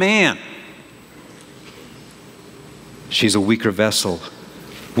not a man. She's a weaker vessel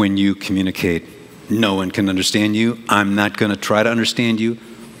when you communicate. No one can understand you. I'm not going to try to understand you.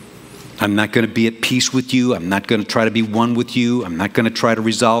 I'm not going to be at peace with you. I'm not going to try to be one with you. I'm not going to try to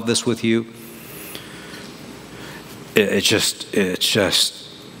resolve this with you. It's just,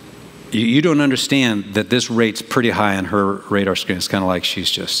 you don't understand that this rate's pretty high on her radar screen. It's kind of like she's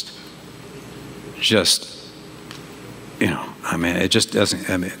just, it just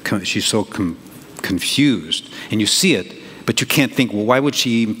doesn't, she's so confused. And you see it, but you can't think, well, why would she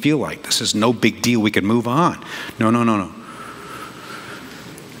even feel like this? Is no big deal. We can move on. No.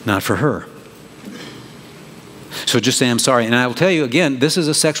 Not for her. So just say, I'm sorry. And I will tell you again, this is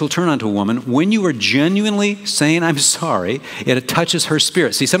a sexual turn on to a woman. When you are genuinely saying, I'm sorry, it touches her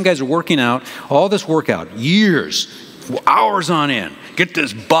spirit. See, some guys are working out, all this workout, years, hours on end, get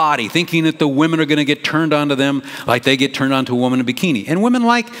this body, thinking that the women are going to get turned onto them like they get turned onto a woman in a bikini. And women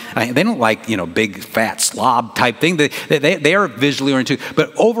they don't like, big, fat, slob type thing. They are visually oriented.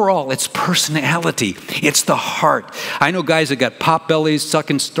 But overall, it's personality. It's the heart. I know guys that got pop bellies,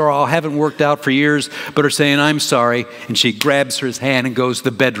 sucking straw, haven't worked out for years, but are saying, I'm sorry. And she grabs his hand and goes to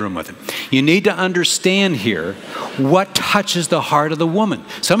the bedroom with him. You need to understand here what touches the heart of the woman.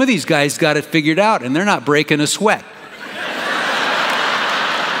 Some of these guys got it figured out, and they're not breaking a sweat.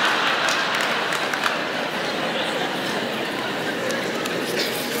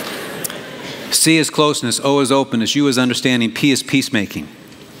 C is closeness, O is openness, U is understanding, P is peacemaking.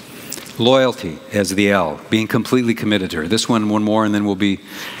 Loyalty as the L, being completely committed to her. This one more, and then we'll be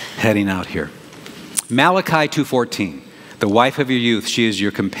heading out here. Malachi 2:14, the wife of your youth, she is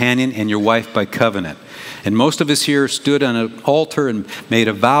your companion and your wife by covenant. And most of us here stood on an altar and made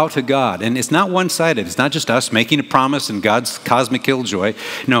a vow to God. And it's not one-sided. It's not just us making a promise and God's cosmic killjoy.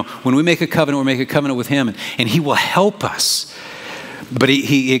 No, when we make a covenant, we make a covenant with Him, and He will help us. But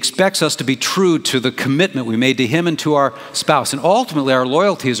he expects us to be true to the commitment we made to Him and to our spouse. And ultimately, our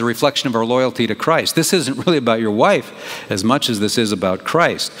loyalty is a reflection of our loyalty to Christ. This isn't really about your wife as much as this is about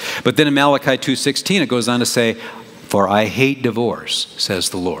Christ. But then in Malachi 2:16, it goes on to say, for I hate divorce, says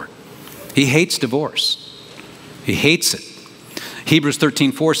the Lord. He hates divorce. He hates it. Hebrews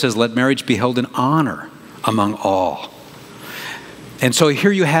 13:4 says, let marriage be held in honor among all. And so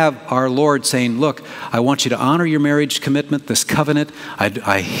here you have our Lord saying, look, I want you to honor your marriage commitment, this covenant.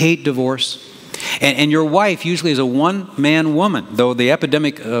 I hate divorce. And your wife usually is a one-man woman, though the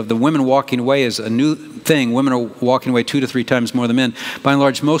epidemic of the women walking away is a new thing. Women are walking away 2 to 3 times more than men. By and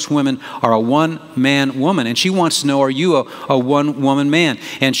large, most women are a one-man woman. And she wants to know, are you a one-woman man?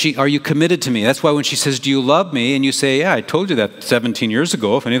 And are you committed to me? That's why when she says, do you love me? And you say, yeah, I told you that 17 years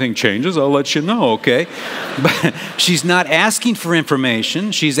ago. If anything changes, I'll let you know, okay? But she's not asking for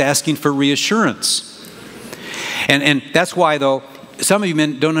information. She's asking for reassurance. And that's why, though, some of you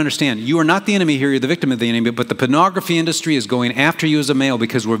men don't understand. You are not the enemy here. You're the victim of the enemy. But the pornography industry is going after you as a male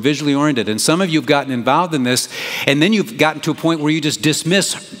because we're visually oriented. And some of you have gotten involved in this. And then you've gotten to a point where you just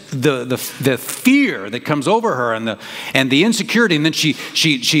dismiss the fear that comes over her and the insecurity. And then she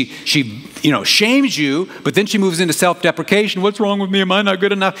shames you. But then she moves into self-deprecation. What's wrong with me? Am I not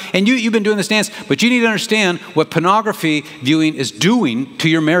good enough? And you've been doing this dance. But you need to understand what pornography viewing is doing to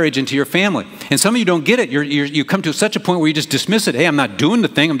your marriage and to your family. And some of you don't get it. You come to such a point where you just dismiss it. Hey, I'm not doing the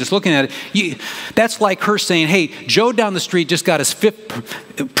thing. I'm just looking at it. That's like her saying, hey, Joe down the street just got his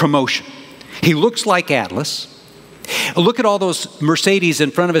 5th promotion. He looks like Atlas. Look at all those Mercedes in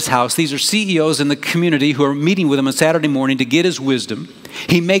front of his house. These are CEOs in the community who are meeting with him on Saturday morning to get his wisdom.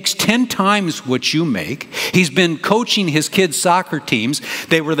 He makes 10 times what you make. He's been coaching his kids' soccer teams.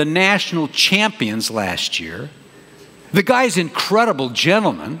 They were the national champions last year. The guy's an incredible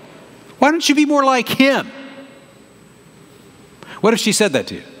gentleman. Why don't you be more like him? What if she said that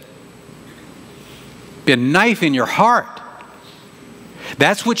to you? Be a knife in your heart.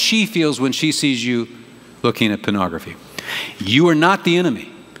 That's what she feels when she sees you looking at pornography. You are not the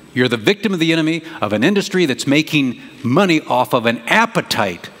enemy. You're the victim of the enemy of an industry that's making money off of an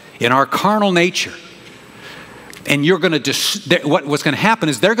appetite in our carnal nature. And you're going to what's going to happen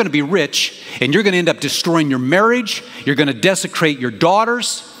is they're going to be rich, and you're going to end up destroying your marriage. You're going to desecrate your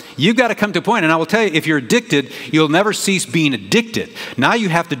daughters. You've got to come to a point, and I will tell you, if you're addicted, you'll never cease being addicted. Now you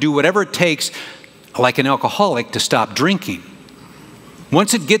have to do whatever it takes, like an alcoholic, to stop drinking.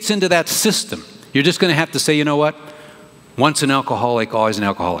 Once it gets into that system, you're just going to have to say, you know what? Once an alcoholic, always an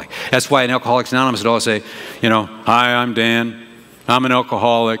alcoholic. That's why in Alcoholics Anonymous would always say, hi, I'm Dan. I'm an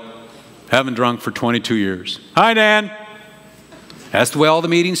alcoholic. Haven't drunk for 22 years. Hi, Dan. That's the way all the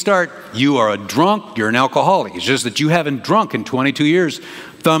meetings start. You are a drunk. You're an alcoholic. It's just that you haven't drunk in 22 years.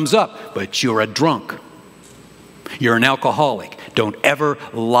 Thumbs up. But you're a drunk. You're an alcoholic. Don't ever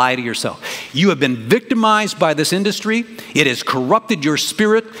lie to yourself. You have been victimized by this industry. It has corrupted your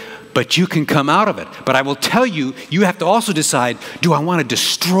spirit, but you can come out of it. But I will tell you, you have to also decide, do I want to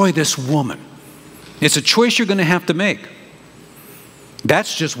destroy this woman? It's a choice you're going to have to make.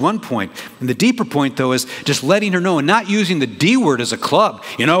 That's just one point. And the deeper point, though, is just letting her know and not using the D word as a club.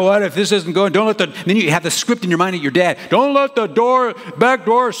 You know what? If this isn't going, don't let then you have the script in your mind of your dad. Don't let the back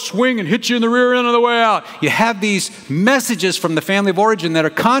door swing and hit you in the rear end on the way out. You have these messages from the family of origin that are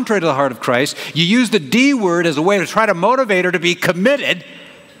contrary to the heart of Christ. You use the D word as a way to try to motivate her to be committed.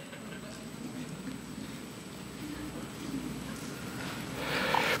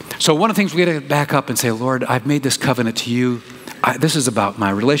 So one of the things we got to back up and say, Lord, I've made this covenant to you. This is about my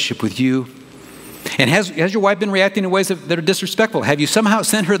relationship with you. And has your wife been reacting in ways that are disrespectful? Have you somehow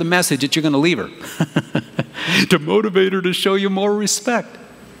sent her the message that you're going to leave her? to motivate her to show you more respect.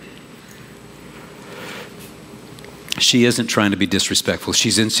 She isn't trying to be disrespectful.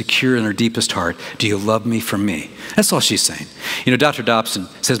 She's insecure in her deepest heart. Do you love me for me? That's all she's saying. You know, Dr. Dobson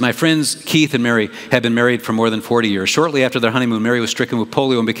says, my friends Keith and Mary had been married for more than 40 years. Shortly after their honeymoon, Mary was stricken with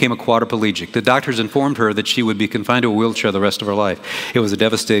polio and became a quadriplegic. The doctors informed her that she would be confined to a wheelchair the rest of her life. It was a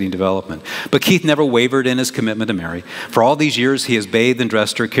devastating development. But Keith never wavered in his commitment to Mary. For all these years, he has bathed and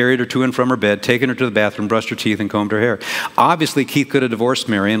dressed her, carried her to and from her bed, taken her to the bathroom, brushed her teeth, and combed her hair. Obviously, Keith could have divorced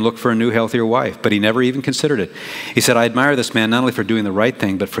Mary and looked for a new, healthier wife, but he never even considered it. He said, I admire this man not only for doing the right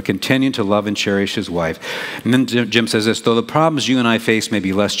thing, but for continuing to love and cherish his wife. And then Jim says this, though the problems you and I face may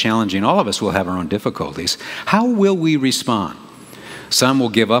be less challenging, all of us will have our own difficulties. How will we respond? Some will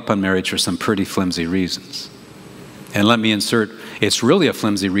give up on marriage for some pretty flimsy reasons. And let me insert, it's really a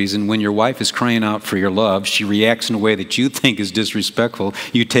flimsy reason. When your wife is crying out for your love, she reacts in a way that you think is disrespectful,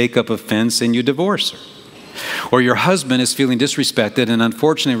 you take up offense and you divorce her. Or your husband is feeling disrespected and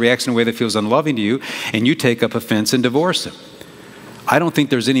unfortunately reacts in a way that feels unloving to you, and you take up offense and divorce him. I don't think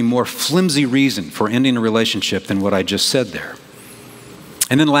there's any more flimsy reason for ending a relationship than what I just said there.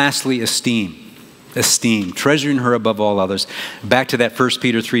 And then lastly, esteem. Esteem, treasuring her above all others. Back to that 1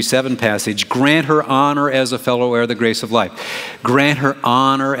 Peter 3:7 passage, grant her honor as a fellow heir of the grace of life. Grant her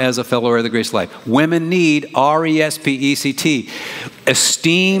honor as a fellow heir of the grace of life. Women need R-E-S-P-E-C-T.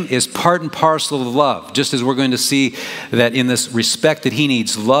 Esteem is part and parcel of love, just as we're going to see that in this respect that he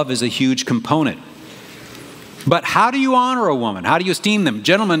needs, love is a huge component. But how do you honor a woman? How do you esteem them?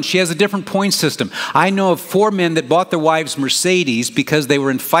 Gentlemen, she has a different point system. I know of 4 men that bought their wives Mercedes because they were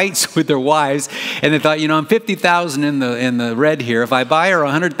in fights with their wives, and they thought, you know, I'm $50,000 in the red here. If I buy her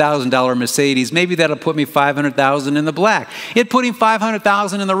a $100,000 Mercedes, maybe that'll put me $500,000 in the black. It put him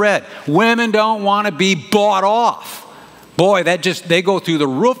 $500,000 in the red. Women don't want to be bought off. Boy, they go through the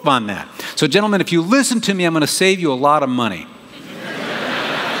roof on that. So gentlemen, if you listen to me, I'm going to save you a lot of money.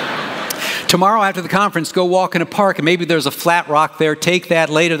 Tomorrow after the conference, go walk in a park, and maybe there's a flat rock there. Take that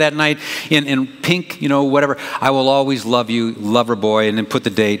later that night in pink, you know, whatever. I will always love you, lover boy, and then put the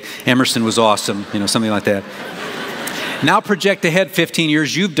date. Emerson was awesome, you know, something like that. Now project ahead 15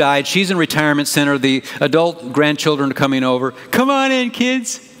 years. You've died. She's in a retirement center. The adult grandchildren are coming over. Come on in,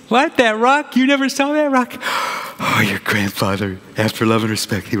 kids. What, that rock? You never saw that rock? Oh, your grandfather, after love and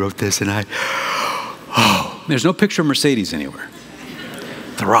respect, he wrote this, and there's no picture of Mercedes anywhere.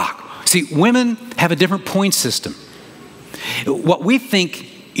 The rock. See, women have a different point system. What we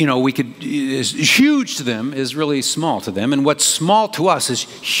think, you know, is huge to them is really small to them, and what's small to us is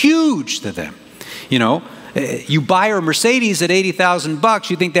huge to them. You know, you buy her a Mercedes at $80,000,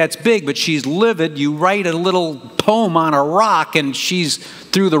 you think that's big, but she's livid. You write a little poem on a rock, and she's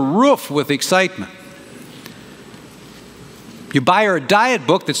through the roof with excitement. You buy her a diet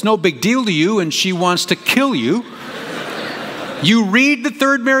book that's no big deal to you, and she wants to kill you. You read the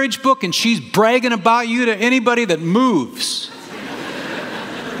Third Marriage book, and she's bragging about you to anybody that moves.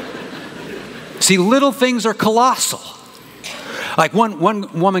 See, little things are colossal. Like one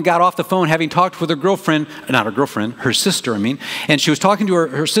woman got off the phone having talked with her girlfriend, not her girlfriend, her sister, and she was talking to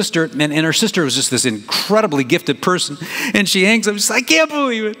her sister, and her sister was just this incredibly gifted person, and she hangs up, she's like, I can't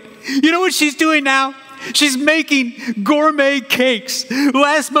believe it. You know what she's doing now? She's making gourmet cakes.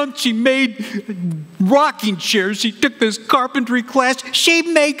 Last month she made rocking chairs. She took this carpentry class. She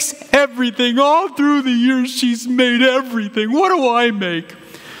makes everything. All through the years she's made everything. What do I make?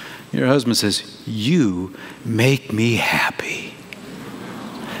 Your husband says, you make me happy.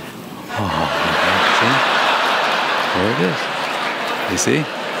 Oh, see? There it is. You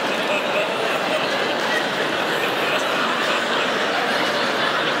see?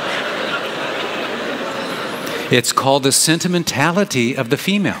 It's called the sentimentality of the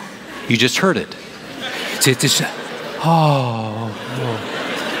female. You just heard it. See, it's just,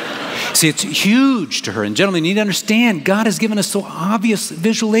 See, it's huge to her. And gentlemen, you need to understand, God has given us so obvious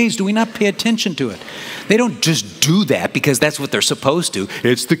visual aids. Do we not pay attention to it? They don't just do that because that's what they're supposed to.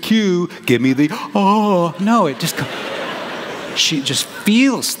 It's the cue. Give me the, No, she just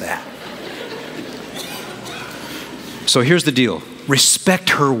feels that. So here's the deal. Respect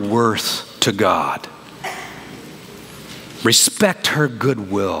her worth to God. Respect her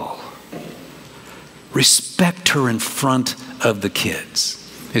goodwill. Respect her in front of the kids.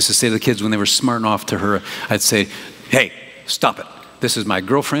 I used to say to the kids when they were smarting off to her, I'd say, hey, stop it. This is my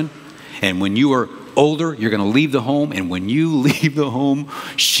girlfriend, and when you are older, you're going to leave the home, and when you leave the home,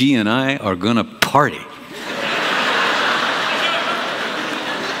 she and I are going to party.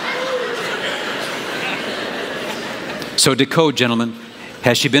 So decode, gentlemen,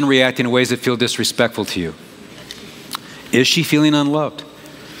 has she been reacting in ways that feel disrespectful to you? Is she feeling unloved?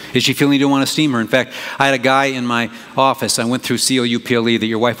 Is she feeling you don't want to steam her? In fact, I had a guy in my office. I went through COUPLE that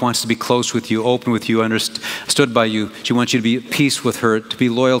your wife wants to be close with you, open with you, understood by you. She wants you to be at peace with her, to be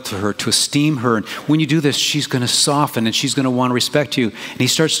loyal to her, to esteem her. And when you do this, she's going to soften and she's going to want to respect you. And he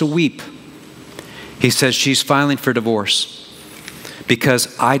starts to weep. He says, she's filing for divorce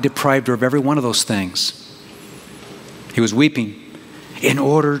because I deprived her of every one of those things. He was weeping in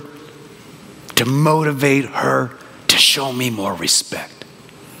order to motivate her to show me more respect.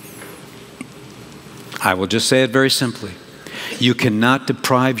 I will just say it very simply. You cannot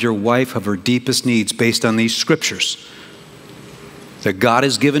deprive your wife of her deepest needs based on these scriptures that God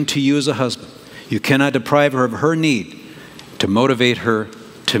has given to you as a husband. You cannot deprive her of her need to motivate her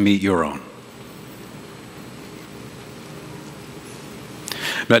to meet your own.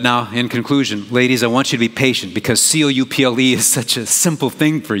 But now, in conclusion, ladies, I want you to be patient because COUPLE is such a simple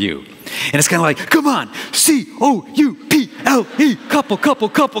thing for you. And it's kind of like, come on, COUPLE,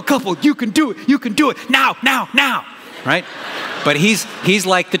 couple, you can do it, now, right? But he's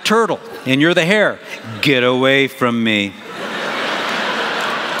like the turtle, and you're the hare. Get away from me.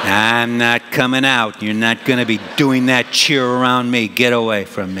 I'm not coming out. You're not going to be doing that cheer around me. Get away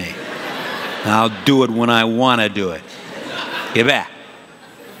from me. I'll do it when I want to do it. Get back.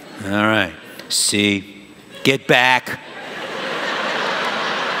 All right. See, get back.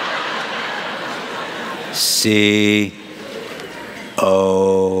 See.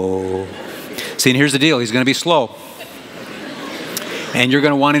 Oh. See, and here's the deal. He's going to be slow. And you're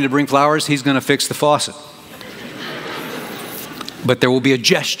going to want him to bring flowers. He's going to fix the faucet. But there will be a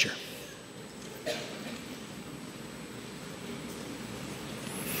gesture.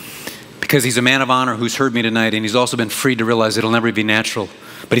 Because he's a man of honor who's heard me tonight, and he's also been freed to realize it'll never be natural.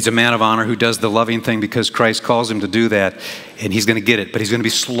 But he's a man of honor who does the loving thing because Christ calls him to do that, and he's going to get it, but he's going to be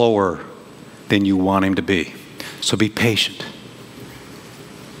slower than you want him to be. So be patient.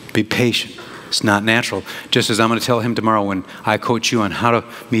 Be patient. It's not natural. Just as I'm going to tell him tomorrow when I coach you on how to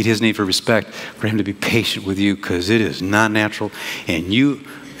meet his need for respect, for him to be patient with you because it is not natural, and you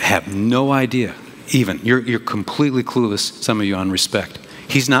have no idea. Even, you're completely clueless, some of you, on respect.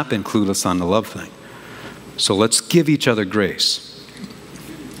 He's not been clueless on the love thing. So let's give each other grace.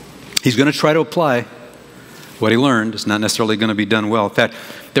 He's going to try to apply what he learned. It's not necessarily going to be done well. In fact,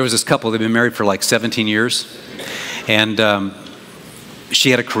 there was this couple, they've been married for like 17 years. And she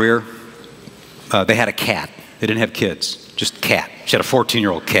had a career. They had a cat. They didn't have kids, just cat. She had a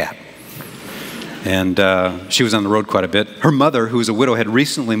 14-year-old cat. And she was on the road quite a bit. Her mother, who was a widow, had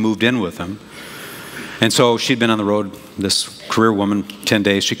recently moved in with them. And so she'd been on the road, this career woman, 10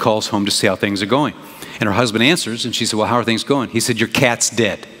 days. She calls home to see how things are going. And her husband answers, and she said, well, how are things going? He said, your cat's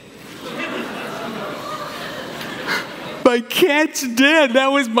dead. My cat's dead. That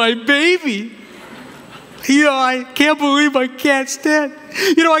was my baby. You know, I can't believe my cat's dead.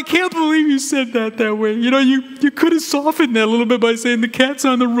 You know, I can't believe you said that way. You know, you could have softened that a little bit by saying the cat's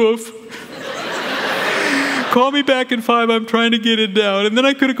on the roof. Call me back in 5. I'm trying to get it down. And then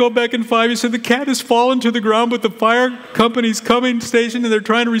I could have gone back in 5. You said the cat has fallen to the ground, but the fire company's coming station and they're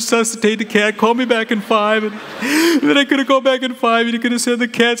trying to resuscitate the cat. Call me back in 5. And then I could have gone back in 5 and you could have said the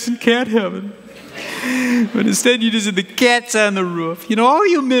cat's in cat heaven. But instead you just said the cat's on the roof. You know, all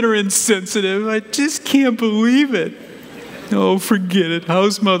you men are insensitive. I just can't believe it. Oh, forget it.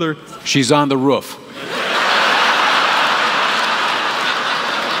 How's mother? She's on the roof.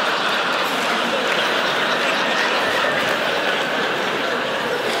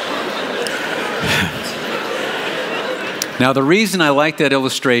 Now, the reason I like that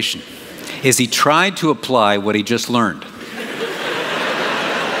illustration is he tried to apply what he just learned.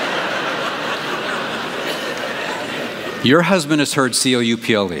 Your husband has heard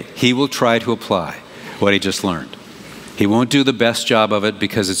COUPLE. He will try to apply what he just learned. He won't do the best job of it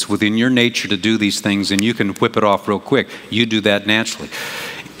because it's within your nature to do these things and you can whip it off real quick. You do that naturally.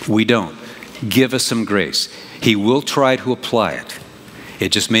 We don't. Give us some grace. He will try to apply it.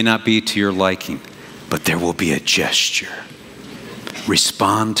 It just may not be to your liking, but there will be a gesture.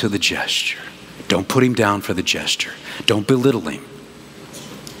 Respond to the gesture. Don't put him down for the gesture. Don't belittle him.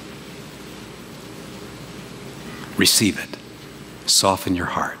 Receive it. Soften your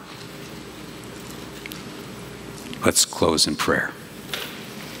heart. Let's close in prayer.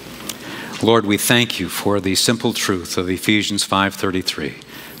 Lord, we thank you for the simple truth of Ephesians 5:33.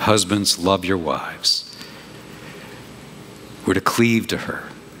 Husbands, love your wives. We're to cleave to her.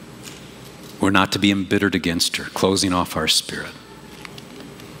 We're not to be embittered against her, closing off our spirit.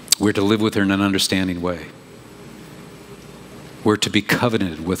 We're to live with her in an understanding way. We're to be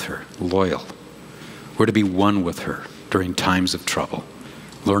covenanted with her, loyal. We're to be one with her during times of trouble,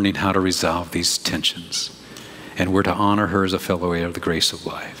 learning how to resolve these tensions. and we're to honor her as a fellow heir of the grace of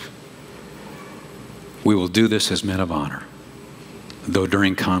life. We will do this as men of honor, though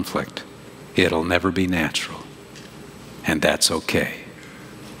during conflict, it'll never be natural, and that's okay.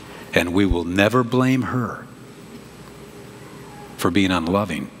 And we will never blame her for being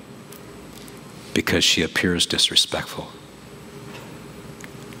unloving because she appears disrespectful.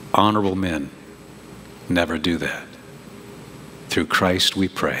 Honorable men never do that. Through Christ we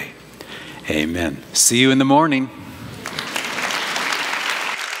pray. Amen. See you in the morning.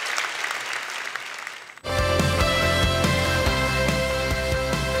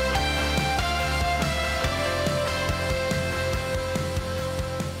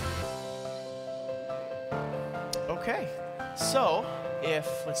 Okay, so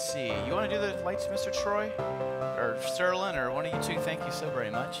let's see, you want to do the lights, Mr. Troy? Or Sterling, or one of you two? Thank you so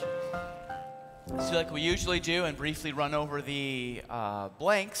very much. Let's do like we usually do and briefly run over the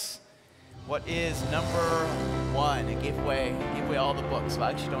blanks. What is number 1? And give away all the books. Well,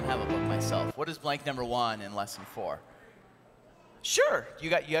 I actually don't have a book myself. What is blank number 1 in lesson 4? Sure, you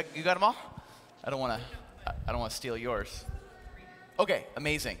got them all? I don't want to steal yours. Okay,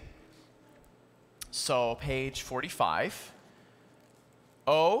 amazing. So page 45.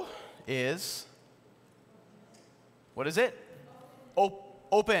 O is, what is it?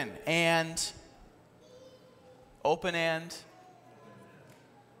 Open and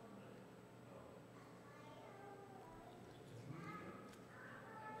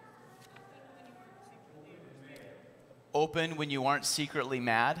open when you aren't secretly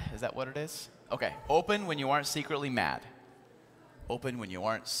mad. Is that what it is? Okay. Open when you aren't secretly mad. Open when you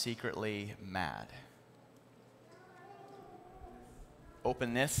aren't secretly mad.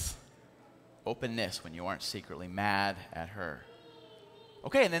 Openness when you aren't secretly mad at her.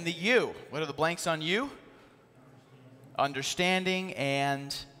 Okay, and then the U. What are the blanks on U? Understanding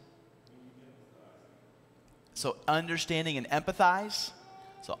and, so understanding and empathize.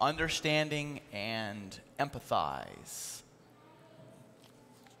 So understanding and empathize.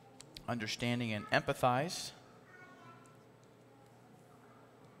 Understanding and empathize.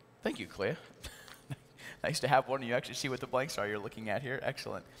 Thank you, Clea. Nice to have one. You actually see what the blanks are you're looking at here.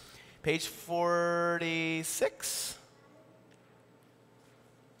 Excellent. Page 46.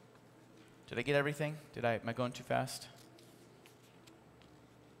 Did I get everything? Am I going too fast?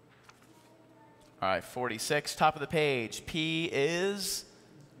 All right, 46, top of the page. P is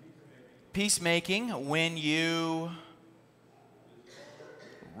peacemaking when you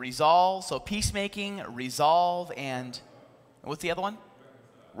resolve. So peacemaking, resolve, and what's the other one?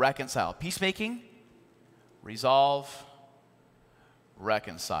 Reconcile. Peacemaking, resolve,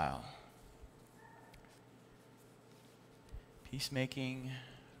 reconcile. Peacemaking,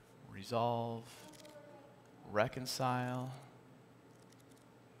 resolve, reconcile.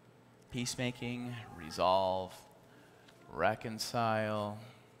 Peacemaking, resolve, reconcile.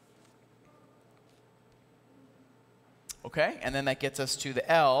 Okay, and then that gets us to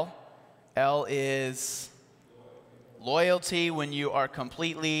the L. L is loyalty when you are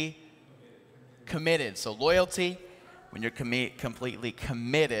completely committed. So loyalty when you're completely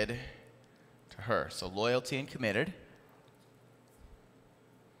committed to her. So loyalty and committed.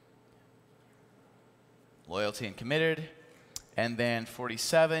 Loyalty and committed. And then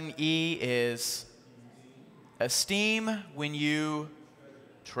 47, E is esteem when you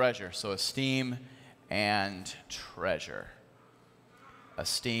treasure. So esteem and treasure.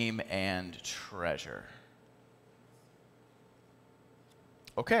 Esteem and treasure.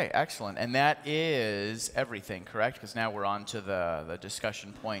 Okay, excellent. And that is everything, correct? Because now we're on to the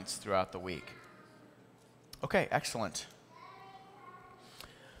discussion points throughout the week. Okay, excellent.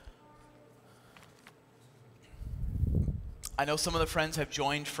 I know some of the friends have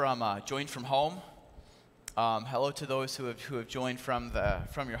joined from home. Hello to those who have joined from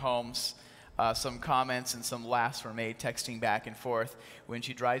your homes. Some comments and some laughs were made texting back and forth. When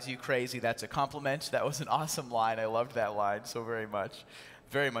she drives you crazy, that's a compliment. That was an awesome line. I loved that line so very much.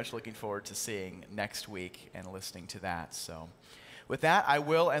 Very much looking forward to seeing next week and listening to that. So with that, I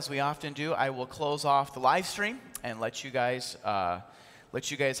will, as we often do, I will close off the live stream and let you guys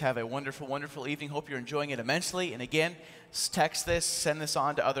have a wonderful, wonderful evening. Hope you're enjoying it immensely. And again, text this, send this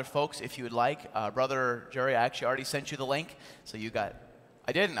on to other folks if you would like. Brother Jerry, I actually already sent you the link. So you got,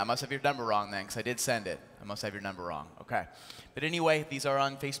 I didn't. I must have your number wrong then because I did send it. I must have your number wrong. Okay. But anyway, these are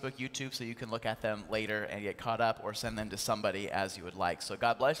on Facebook, YouTube, so you can look at them later and get caught up or send them to somebody as you would like. So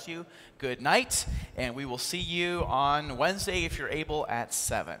God bless you. Good night. And we will see you on Wednesday if you're able at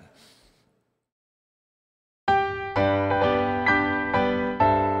 7.